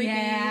 kind of creepy.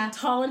 Yeah.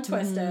 Tall and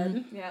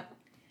twisted. Yeah.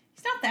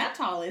 He's not that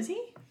tall, is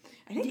he?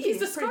 I think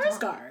He's a pretty tall.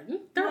 Skarsgård.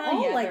 They're Oh,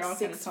 all yeah, like they're all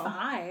kinda 6'5". tall.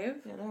 Yeah,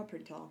 they're all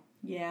pretty tall.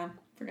 Yeah,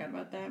 forgot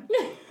about that.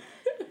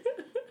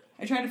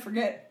 I try to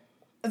forget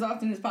as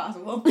often as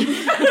possible about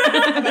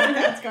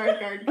that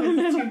Skarsgård because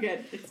it's too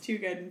good. It's too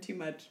good and too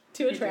much.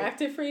 Too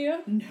attractive for you?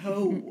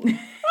 No.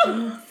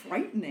 So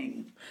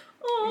frightening.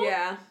 Aw.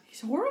 Yeah.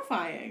 He's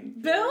horrifying.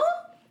 Bill?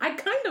 I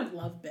kind of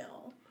love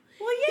Bill.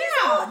 Well,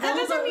 all yeah. That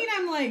doesn't elbow- mean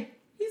I'm like.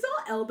 He's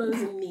all elbows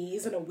and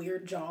knees and a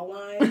weird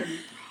jawline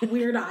and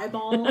weird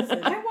eyeballs.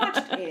 And I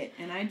watched it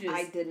and I just.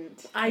 I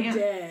didn't. I Yeah.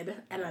 did,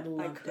 and I I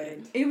loved it.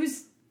 couldn't. It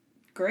was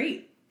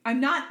great.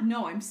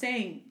 I'm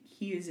saying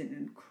he is an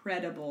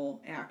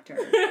incredible actor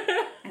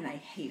and I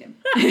hate him.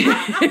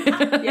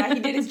 Yeah, he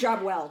did his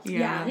job well.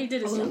 Yeah, he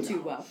did A his little job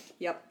too well. well.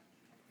 Yep.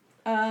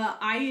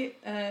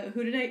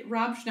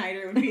 Rob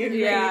Schneider would be a great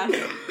Yeah.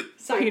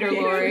 sidekick Peter for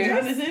Lorre.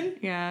 Jonathan.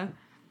 Yeah.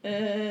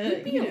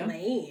 He'd be You know.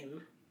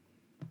 lame.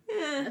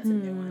 Yeah, That's a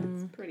new one.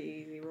 it's a pretty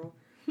easy role.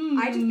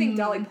 I just think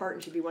Dolly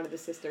Parton should be one of the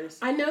sisters.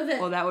 I know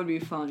that. Well, that would be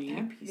funny.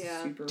 That'd be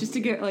Yeah. super Just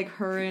to weird. get like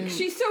her and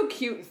She's so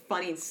cute and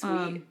funny and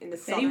sweet in the Betty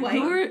southern White.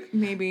 who one. are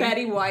maybe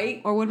Betty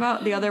White, or what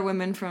about the other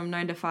women from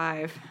 9 to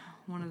 5?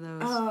 One of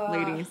those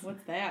ladies.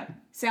 What's that?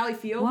 Sally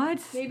Field. What?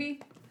 Maybe.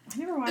 I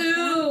never watched that.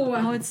 Ooh.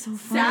 Oh, it's so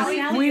fun.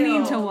 Sally We need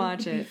to Field.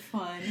 watch it.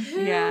 Fun.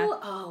 Who? Yeah.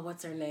 Oh,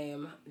 what's her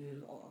name?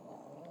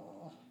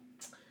 Oh.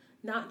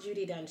 Not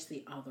Judi Dench,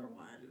 the other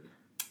one.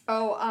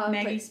 Oh,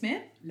 Maggie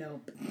Smith?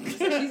 Nope. She's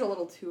a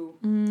little too.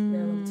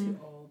 They're a little too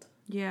old.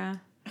 Yeah.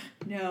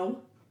 No.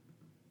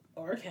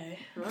 Okay.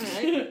 All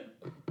right.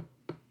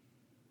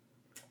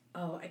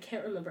 Oh, I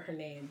can't remember her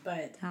name,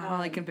 but All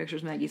I can picture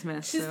is Maggie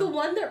Smith. she's so. the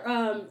one that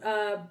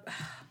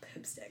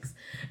poop sticks.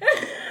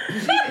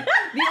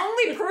 The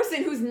only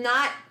person who's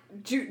not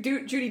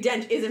Judi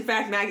Dench is in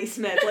fact Maggie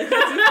Smith. Like,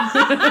 that's,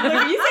 like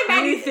when you say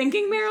Are you Maggie,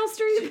 thinking Meryl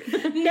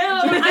Streep?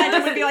 No, Judi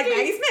Dench would be like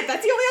Maggie Smith.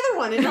 That's the only other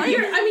one. And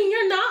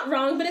you're not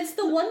wrong, but it's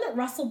the one that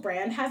Russell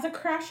Brand has a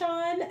crush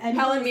on. And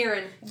Helen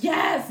Mirren.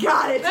 Yes.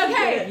 Got it.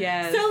 Okay.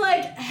 Yes. So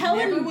like Never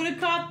Helen, would have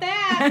caught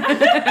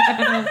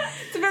that.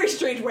 It's a very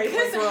strange way to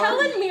because play for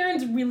Helen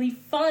Mirren's really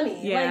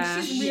funny. Yeah.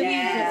 Like she's really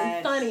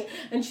Yes. funny,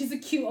 and she's a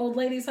cute old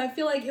lady. So I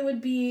feel like it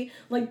would be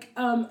like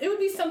it would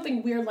be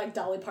something weird like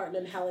Dolly Parton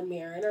and Helen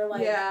Mirren, or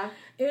like Yeah.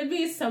 it would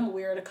be some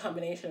weird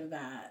combination of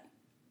that.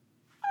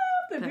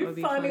 That'd That be would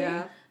be funny. funny.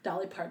 Yeah.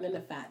 Dolly Parton in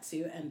a fat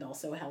suit, and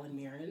also Helen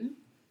Mirren.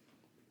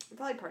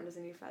 Dolly Parton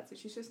doesn't need fat, so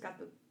she's just got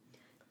the.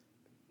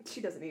 She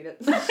doesn't need it.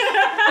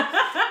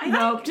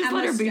 Nope, just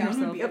let Emma her be Stone herself.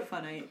 would be a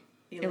fun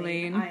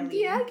Elaine. Eileen,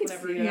 Yeah, I could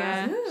whatever see it is.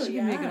 Yeah, Ooh, she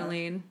can make an yeah.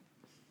 Elaine.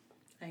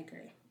 I agree.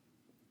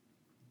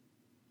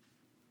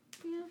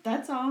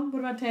 That's all. What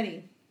about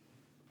Teddy?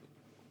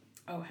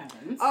 Oh,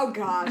 heavens. Oh, I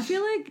gosh.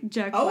 feel like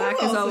Jack Oh, Black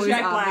is so always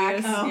Jack Black.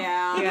 obvious. Oh.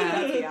 Yeah. Yeah.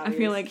 Pretty I obvious.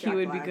 feel like Jack he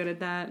would Black. be good at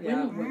that.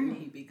 Yeah. When wouldn't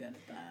he be good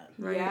at that?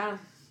 Right. Yeah.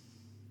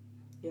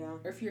 Yeah.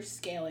 Or if you're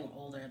scaling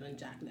older than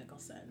Jack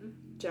Nicholson.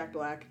 Jack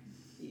Black.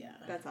 Yeah.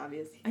 That's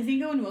obvious. I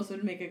think Owen Wilson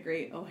would make a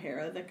great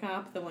O'Hara, the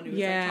cop, the one who was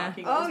Yeah. like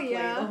talking Oh, his play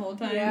yeah. the whole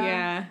time.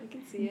 Yeah. I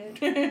can see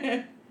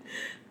it.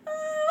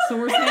 So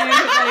we're saying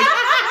that,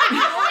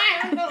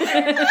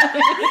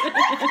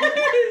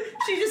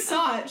 She just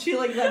saw it. She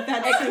like let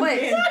that It sink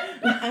clicked. in.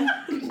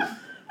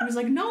 I was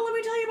like, no, let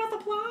me tell you about the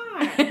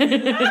plot.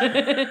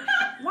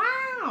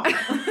 Wow.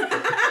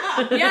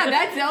 Yeah,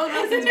 that's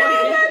Wilson's No,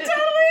 working. that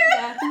totally is.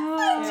 Yeah.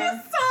 Oh.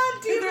 Just saw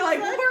it, dude. They're like,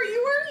 well, where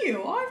were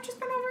you? Oh, I've just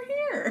been over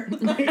here.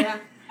 Like, Yeah.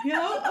 you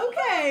know,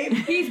 okay.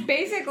 He's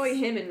basically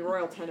him in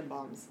Royal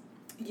Tenenbaums.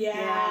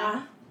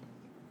 Yeah.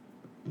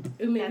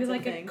 Ooh, maybe That's a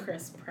like a thing.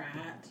 Chris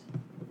Pratt.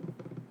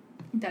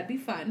 That'd be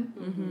fun.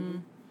 Mm-hmm.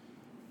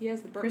 He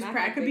has the Burt Chris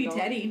Macklin Pratt could be bagel.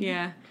 Teddy.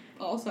 Yeah.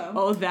 Also.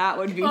 Oh, that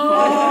would be Oh,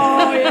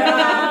 fun.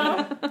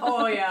 yeah.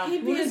 Oh, yeah.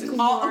 He'd be a Okay,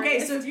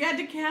 glorious- so if you had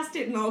to cast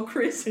it in all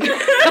Chris. Okay.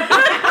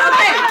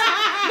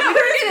 No,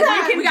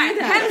 we got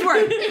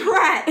Hemsworth,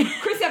 Pratt,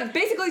 Chris Evans.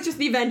 Basically, it's just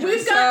the Avengers.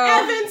 We've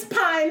got Evans,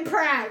 Pine,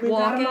 Pratt. We've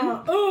got them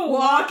all. Ooh.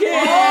 Walking.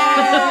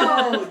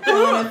 Oh.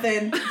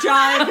 Jonathan.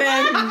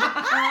 Jonathan.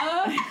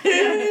 He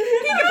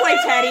can play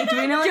Teddy. Do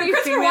we know any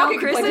Christopher female Walken can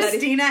play Chris's?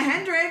 Teddy. Christina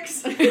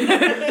Hendricks.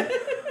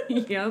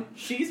 Yep.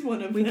 She's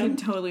one of We them.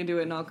 can totally do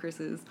it in all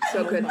Chris's.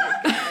 So good.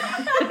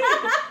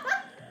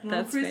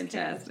 That's Chris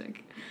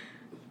fantastic.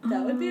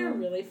 That would be a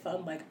really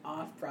fun, like,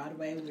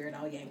 off-Broadway Weird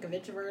Al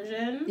Yankovic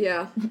version.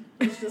 Yeah.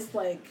 It's just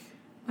like...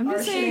 I'm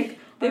just saying,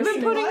 they've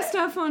been putting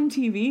stuff on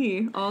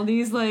TV. All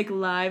these, like,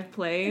 live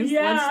plays.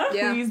 Yeah. Let's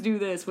Yeah. please do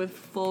this with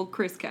full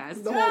Chris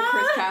cast. The whole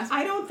Chris cast.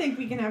 I don't think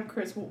we can have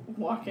Chris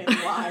walk in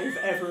live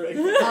ever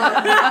again. We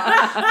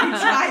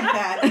tried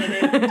that and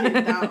it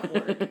did not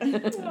work.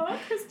 Aw,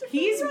 Christopher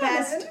He's Robin.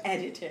 best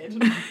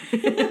edited.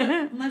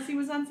 Unless he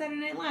was on Saturday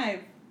Night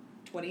Live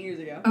 20 years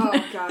ago. Oh,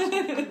 gosh.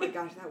 Oh, my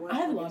gosh. That was I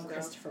 20 love years ago.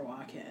 Christopher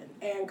Walken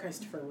and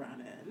Christopher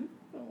Ronan.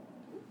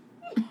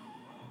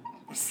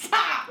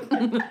 Stop!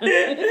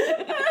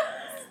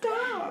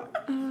 Stop!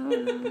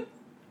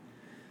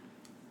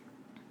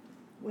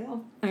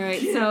 Well, All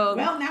right, so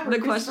well, now we're the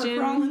Christopher question,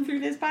 crawling through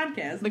this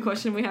podcast. the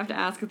question we have to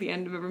ask at the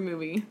end of every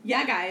movie.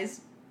 Yeah,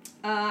 guys.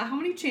 How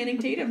many Channing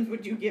Tatums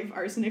would you give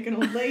Arsenic and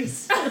Old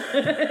Lace?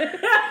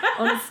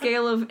 On a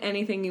scale of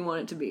anything you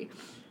want it to be.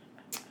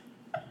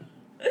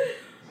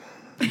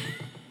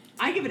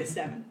 I give it a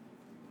 7.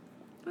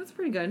 That's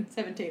pretty good.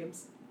 7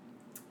 Tatums.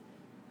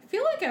 I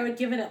feel like I would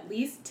give it at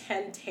least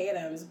 10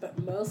 Tatums, but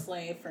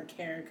mostly for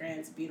Cary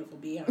Grant's Beautiful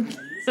Behinds,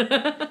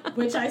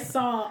 which I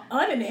saw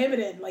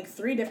uninhibited like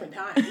 3 different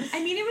times.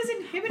 I mean, it was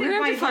inhibited We're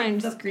by going to find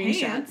the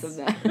screenshots pants. of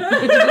that.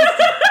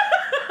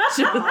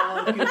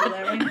 I'll Google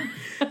that right now.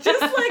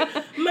 Just like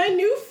my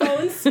new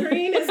phone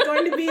screen is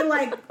going to be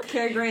like,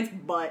 Cary Grant's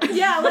butt.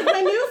 yeah, like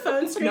my new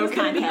phone screen No is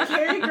going to be contact.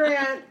 Cary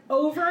Grant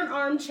over an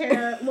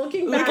armchair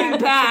looking Looking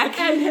back.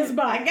 and his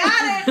butt. I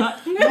got it!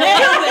 Nailed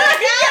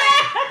it.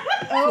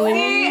 Oh,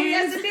 Please.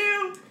 yes, I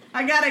do.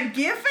 I got a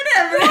GIF and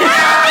everything.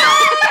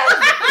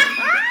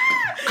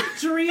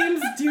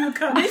 Dreams do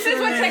come This is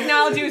what true.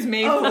 technology was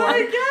made Oh for.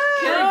 my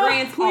god. Cary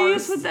Grant's Please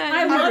arse. put that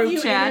I in the love group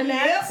you, chat.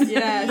 Internet.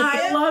 Yes.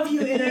 I love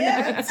you,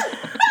 Internet.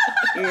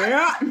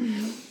 Yeah.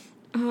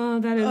 Oh,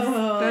 that is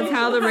Oh. that's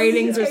how the How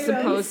ratings are many Tatums?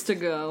 supposed to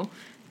go.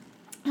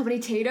 How many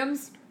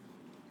Tatums?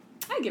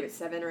 I'd give it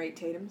 7 or 8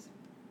 Tatums.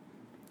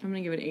 I'm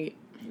gonna give it 8.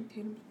 8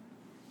 Tatums. I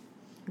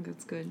think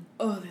that's good.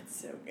 Oh, that's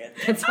so good.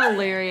 That's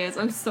hilarious.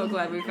 I'm so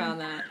glad we found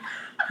that.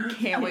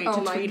 Can't wait Oh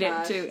to my tweet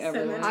gosh. it to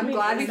everyone. I'm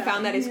glad we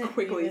found that as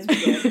quickly as we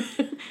did.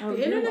 Oh, The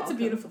you're Internet's a welcome.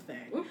 beautiful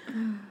thing.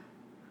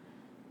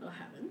 Oh,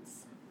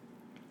 heavens.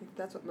 I think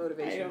that's what I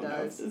motivation don't know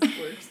does. if this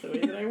works the way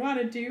that I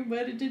wanted to,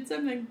 but it did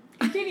something.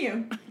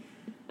 Continue.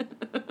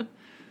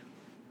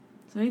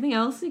 So anything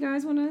else you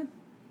guys want to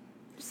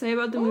say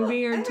about the Well,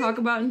 movie or I talk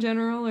about in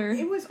general? Or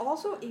It was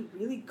also a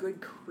really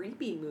good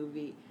creepy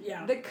movie.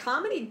 Yeah. The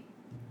comedy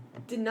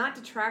did not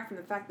detract from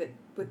the fact that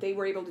what they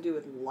were able to do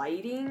with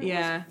lighting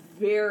Yeah. was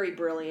very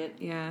brilliant.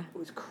 yeah, It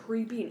was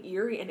creepy and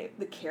eerie, and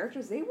the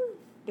characters,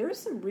 there was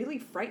some really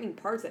frightening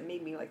parts that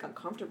made me like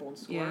uncomfortable and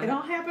squirm. Yeah. It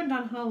all happened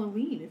on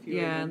Halloween, if you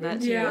Yeah, remember.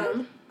 that too. Yeah.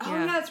 Oh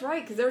Yeah. yeah, that's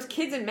right, because there was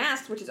kids in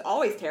masks, which is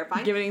always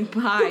terrifying. giving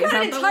Who pies got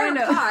out an the entire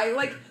window. pie?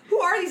 Like, who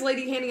are these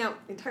ladies handing out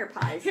entire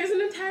pies? Here's an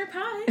entire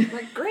pie.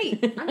 Like,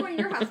 great, I'm going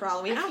to your house for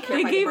Halloween. I don't care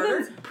They if I gave get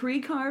murdered. them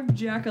pre-carved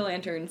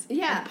jack-o'-lanterns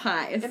Yeah. and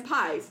pies. And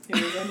pies. It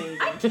was amazing.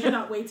 I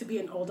cannot wait to be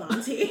an old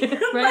auntie.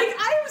 Right? Like,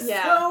 I'm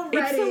Yeah. so ready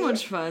It's so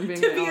much fun being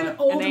to be an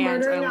old aunt.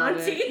 murdering I love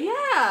auntie. it.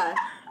 Yeah.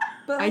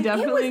 But I like,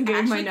 definitely it was gave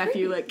my actually nephew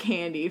creepy. like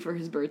candy for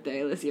his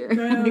birthday this year.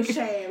 No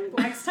shame.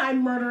 Next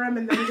time, murder him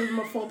and then give him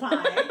a full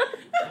pie.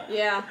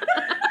 Yeah.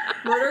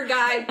 Murder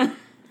guy,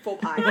 full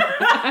pie.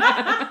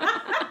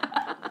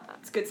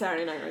 It's good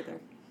Saturday night right there.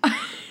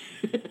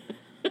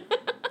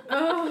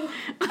 Oh.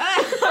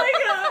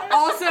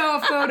 Also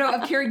a photo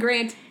of Cary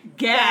Grant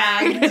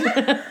gagged.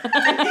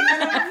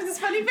 This is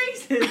funny funny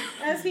faces.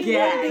 As he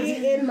Yes. will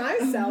be in my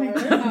cellar.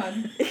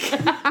 Wait,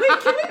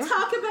 can we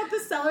talk about the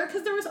cellar?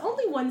 Because there was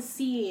only one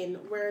scene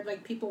where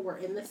like people were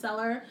in the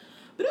cellar,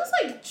 but it was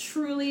like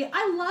truly.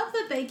 I love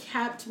that they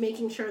kept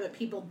making sure that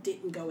people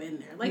didn't go in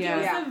there. Like Yeah. it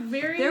was Yeah. a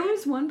very. There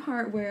was one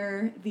part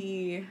where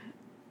the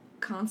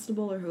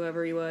constable or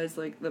whoever he was,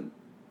 like the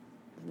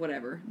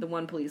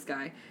one police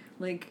guy,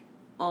 like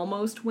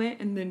almost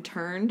went and then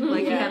turned.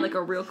 Like he Yeah. had like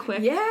a real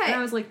quick. Yeah. And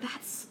I was like,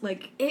 that's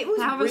like It was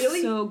that was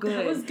really so good.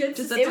 that was good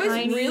Just to a see. It was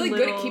tiny really good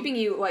little- at keeping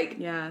you like.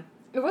 Yeah.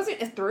 It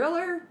wasn't a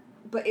thriller,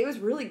 but it was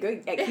really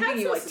good at It had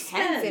keeping you some like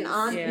tense and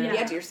on suspense. the Yeah.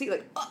 edge of your seat.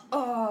 Like,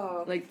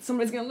 oh, Like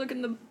somebody's gonna look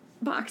in the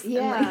box. And,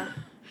 yeah, like,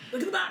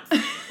 Look at the box.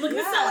 Look at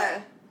the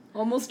cellar.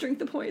 almost drink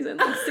the poison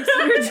like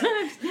 600 times.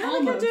 Yeah, they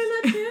Almost. kept doing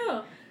that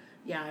too.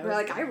 Yeah, it But was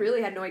like, I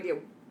really had no idea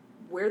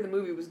where the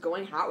movie was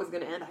going, how it was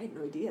going to end. I had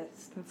no idea. It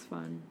That's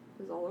fun.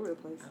 was all over the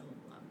place.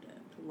 I loved it.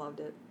 Loved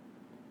it.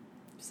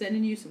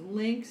 Sending you some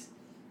links.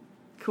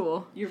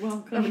 Cool. You're I'm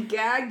welcome.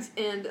 gagged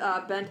and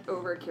bent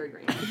over Cary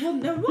Grant. Whoa,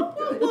 no,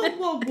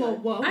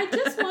 whoa. I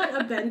just want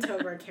a bent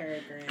over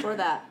Cary Grant. Or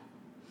that.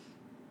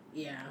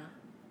 Yeah.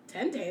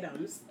 10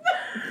 Tatums.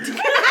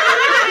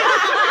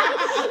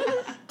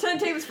 10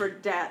 tapes for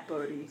Dat,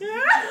 Bodie.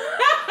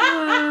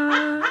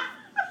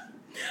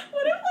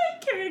 What if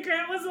like Cary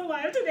Grant was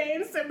alive today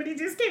and somebody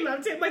just came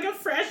up to him, like a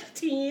fresh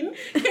teen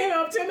came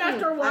up to him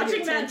after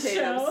watching that 10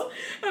 show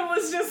and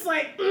was just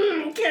like,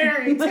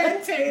 Cary,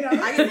 10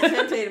 Tatums. I give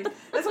it 10 Tatums.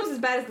 That's almost as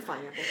bad as the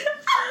pineapple.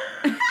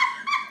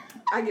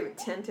 I give it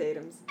 10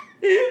 Tatums.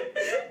 It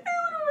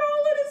would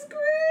roll in his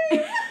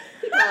grave.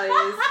 He probably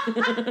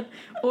is.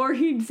 Or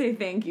he'd say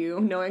thank you,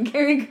 knowing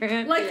Cary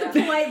Grant. Like Yeah.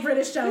 the polite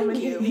British gentleman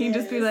Thank you. he He'd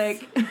just be is.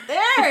 like,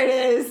 There it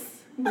is.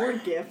 More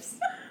gifts.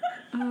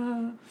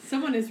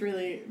 Someone has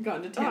really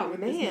gotten to town Oh with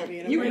this movie. man,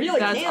 And you I'm like, really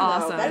That's can though.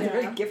 awesome. That is a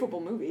very Yeah.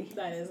 giftable movie.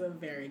 That is a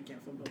very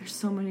giftable. there's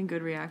so many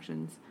good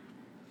reactions.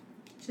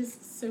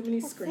 Just so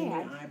many That's screaming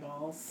sad.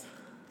 eyeballs.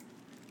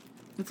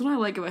 That's what I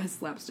like about his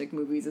slapstick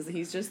movies is that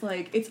he's just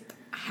like, it's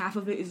half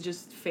of it is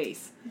just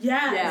face.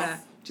 Yes. Yeah.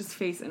 Just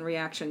face and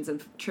reactions and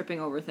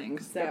tripping over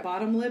things. It's that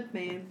bottom lip,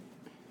 man.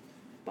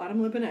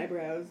 Bottom lip and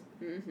eyebrows.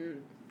 Mm-hmm.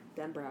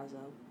 Them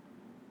Browzo.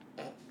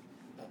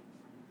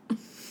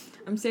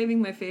 I'm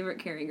saving my favorite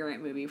Cary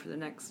Grant movie for the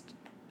next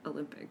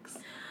Olympics.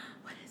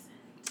 What is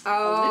it?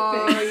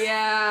 Oh Olympics.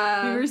 yeah.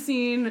 Have you ever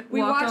seen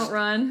we Walk watched- Out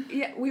Run?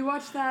 Yeah, we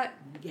watched that.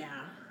 Yeah.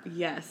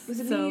 Yes. Was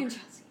it so, me and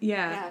Chelsea?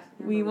 Yeah. Yeah, I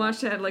We remember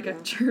watched that. it at like Yeah.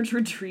 a church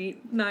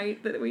retreat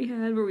night that we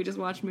had where we just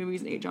watched movies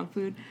and ate junk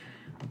food,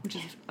 which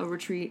is a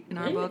retreat in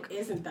our When book.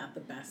 Isn't that the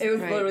best? It was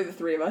Right. literally the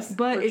three of us.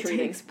 But it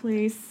retreating. takes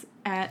place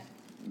at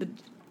the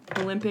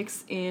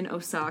Olympics in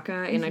Osaka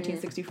in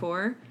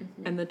 1964,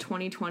 and the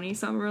 2020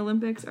 Summer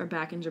Olympics are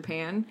back in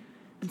Japan.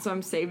 And so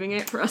I'm saving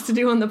it for us to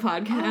do on the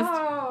podcast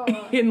Oh.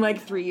 in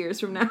like 3 years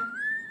from now.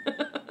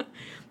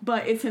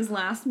 But it's his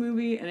last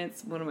movie, and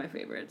it's one of my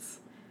favorites.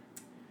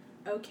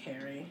 Oh,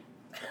 Carrie.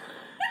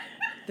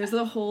 There's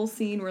a whole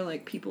scene where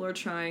like people are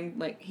trying,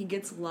 like he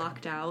gets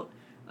locked out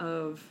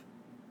of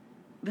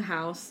the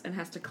house and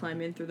has to climb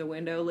in through the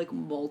window like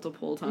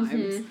multiple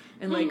times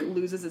and like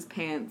loses his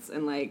pants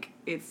and like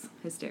it's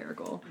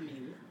hysterical. I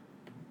mean,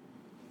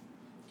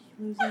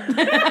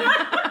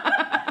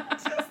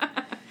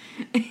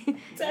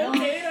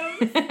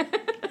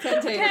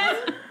 Temptations.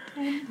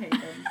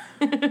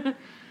 All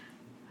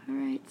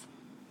right.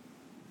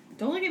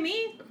 Don't look at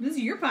me. This is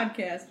your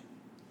podcast.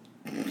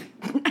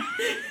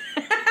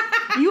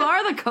 You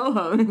are the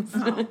co-host.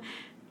 Oh.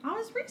 I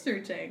was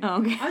researching. Oh,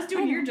 okay. I was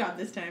doing your job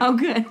this time. Oh,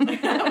 good.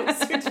 I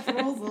switched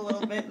roles a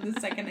little bit in the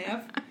second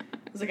half. I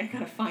was like, I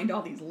gotta find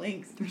all these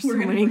links. There's We're so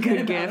gonna many forget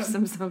good about gifts.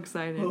 them. I'm so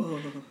excited. Oh.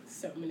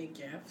 so many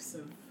gifts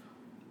of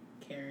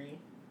Carrie.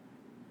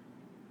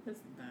 That's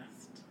the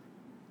best.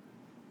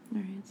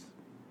 All right.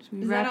 Should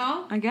we Is wrap? that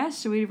all? I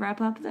guess. Should we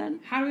wrap up then?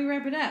 How do we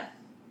wrap it up?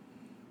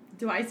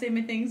 Do I say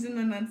my things and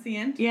then that's the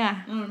end?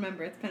 Yeah. I don't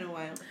remember. It's been a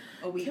while.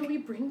 A week. Can we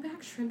bring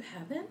back Shrimp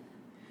Heaven?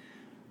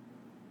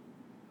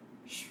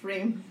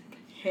 Shrimp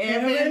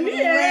heaven,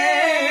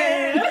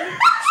 yeah.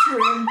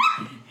 Shrimp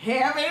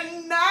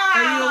heaven now.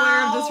 Are you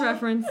aware of this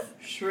reference?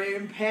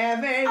 Shrimp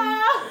heaven.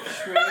 Oh.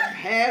 Shrimp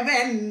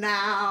heaven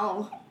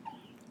now.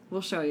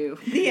 We'll show you.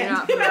 The You're end.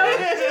 not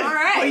familiar. All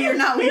right. Oh, you're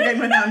not leaving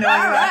without knowing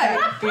about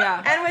that.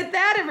 Yeah. And with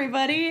that,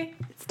 everybody,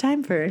 it's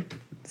time for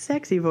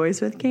Sexy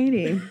Voice with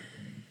Katie.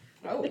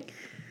 Oh.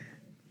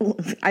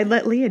 I'd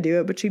let Leah do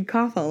it, but she'd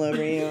cough all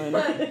over you. And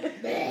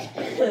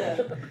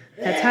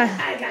that's how.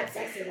 I got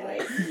sexy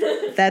voice.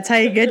 That's how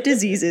you get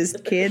diseases,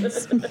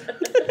 kids. I don't know,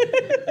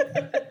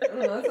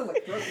 that sounds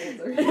like throat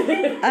cancer.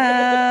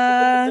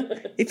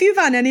 If you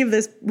found any of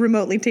this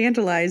remotely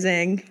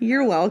tantalizing,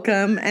 you're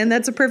welcome, and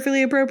that's a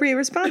perfectly appropriate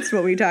response to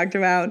what we talked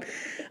about.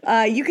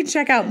 You can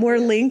check out more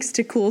links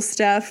to cool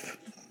stuff.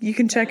 You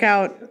can check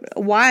out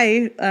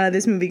why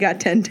this movie got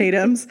 10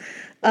 Tatums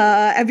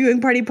at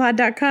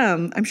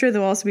viewingpartypod.com. I'm sure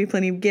there'll also be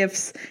plenty of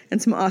GIFs and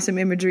some awesome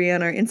imagery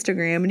on our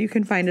Instagram, and you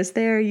can find us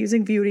there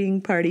using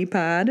Viewing Party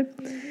Pod.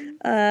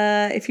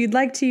 If you'd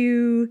like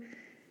to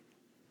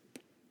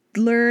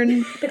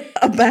learn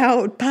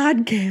about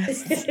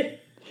podcasts.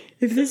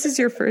 If this is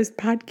your first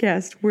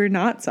podcast, we're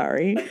not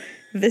sorry.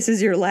 If this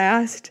is your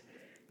last,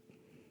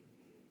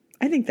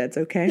 I think that's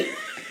okay.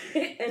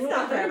 It's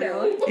not for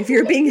everyone. If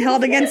you're being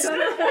held against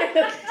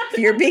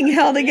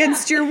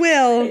your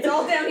will, It's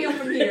all downhill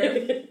from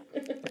here.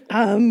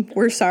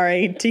 we're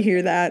sorry to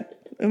hear that.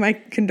 My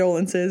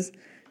condolences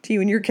to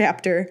you and your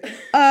captor.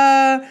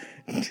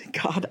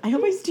 God, I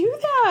always do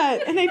that,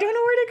 and I don't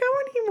know where to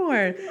go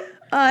anymore.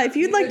 If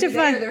you'd like to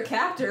find their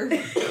captor.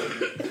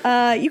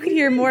 you can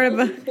hear more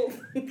about.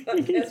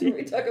 Podcast where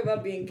we talk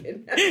about being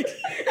kidnapped.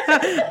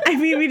 I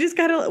mean,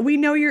 we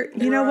know you're.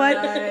 You know what?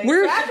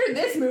 We're after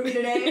this movie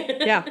today.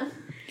 yeah.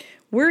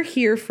 We're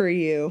here for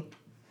you.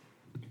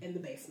 In the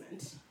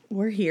basement.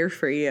 We're here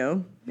for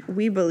you.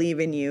 We believe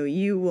in you.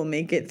 You will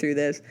make it through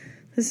this.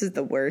 This is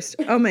the worst.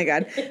 Oh my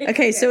God.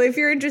 Okay, so if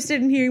you're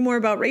interested in hearing more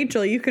about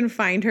Rachel, you can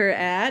find her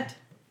at.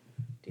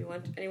 Do you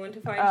want anyone to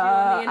find you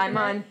on the internet? I'm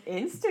on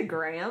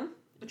Instagram,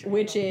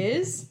 Which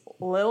is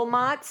Lil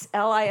Mottz,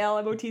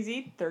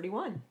 LILMOTZ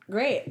 31.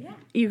 great. Yeah.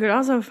 You could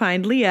also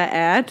find Leah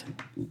at.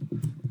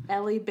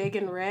 Ellie Big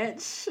and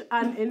Rich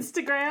on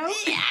Instagram.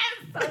 Yes!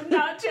 I'm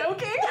not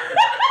joking.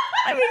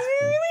 That makes me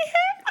really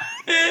happy.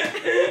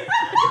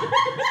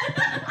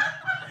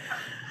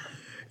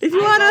 If you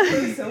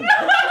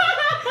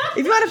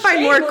want to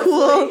find more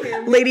cool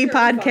lady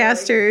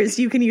podcasters,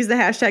 you can use the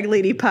hashtag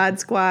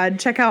LadyPodSquad.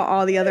 Check out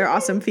all the other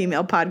awesome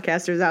female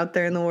podcasters out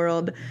there in the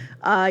world.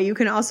 You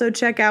can also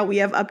check out, we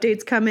have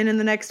updates coming in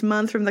the next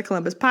month from the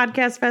Columbus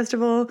Podcast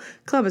Festival,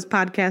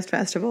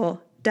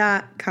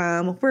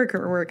 ColumbusPodcastFestival.com.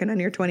 We're working on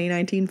your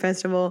 2019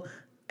 festival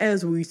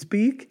as we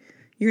speak.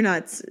 You're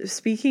not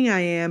speaking, I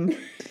am.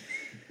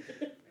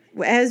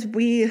 As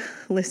we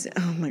listen,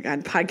 oh my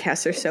God,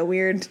 podcasts are so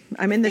weird.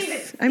 I'm in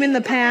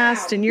the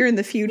past and you're in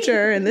the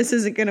future, and this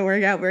isn't going to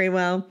work out very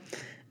well.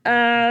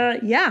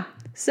 Yeah.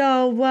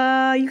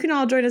 So you can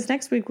all join us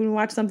next week when we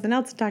watch something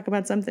else and talk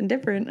about something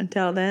different.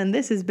 Until then,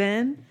 this has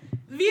been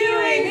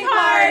Viewing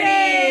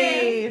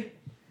Party!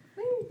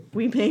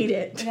 We made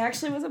it. It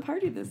actually was a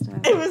party this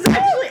time. It was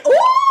actually.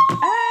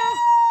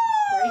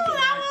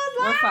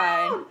 We're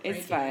fine.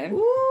 It's fine.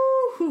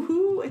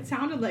 Ooh, it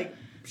sounded like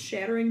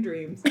shattering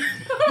dreams.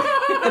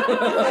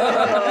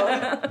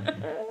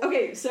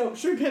 Okay, so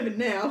Shrimp Heaven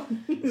now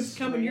is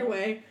coming your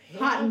way.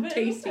 Hot and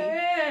tasty.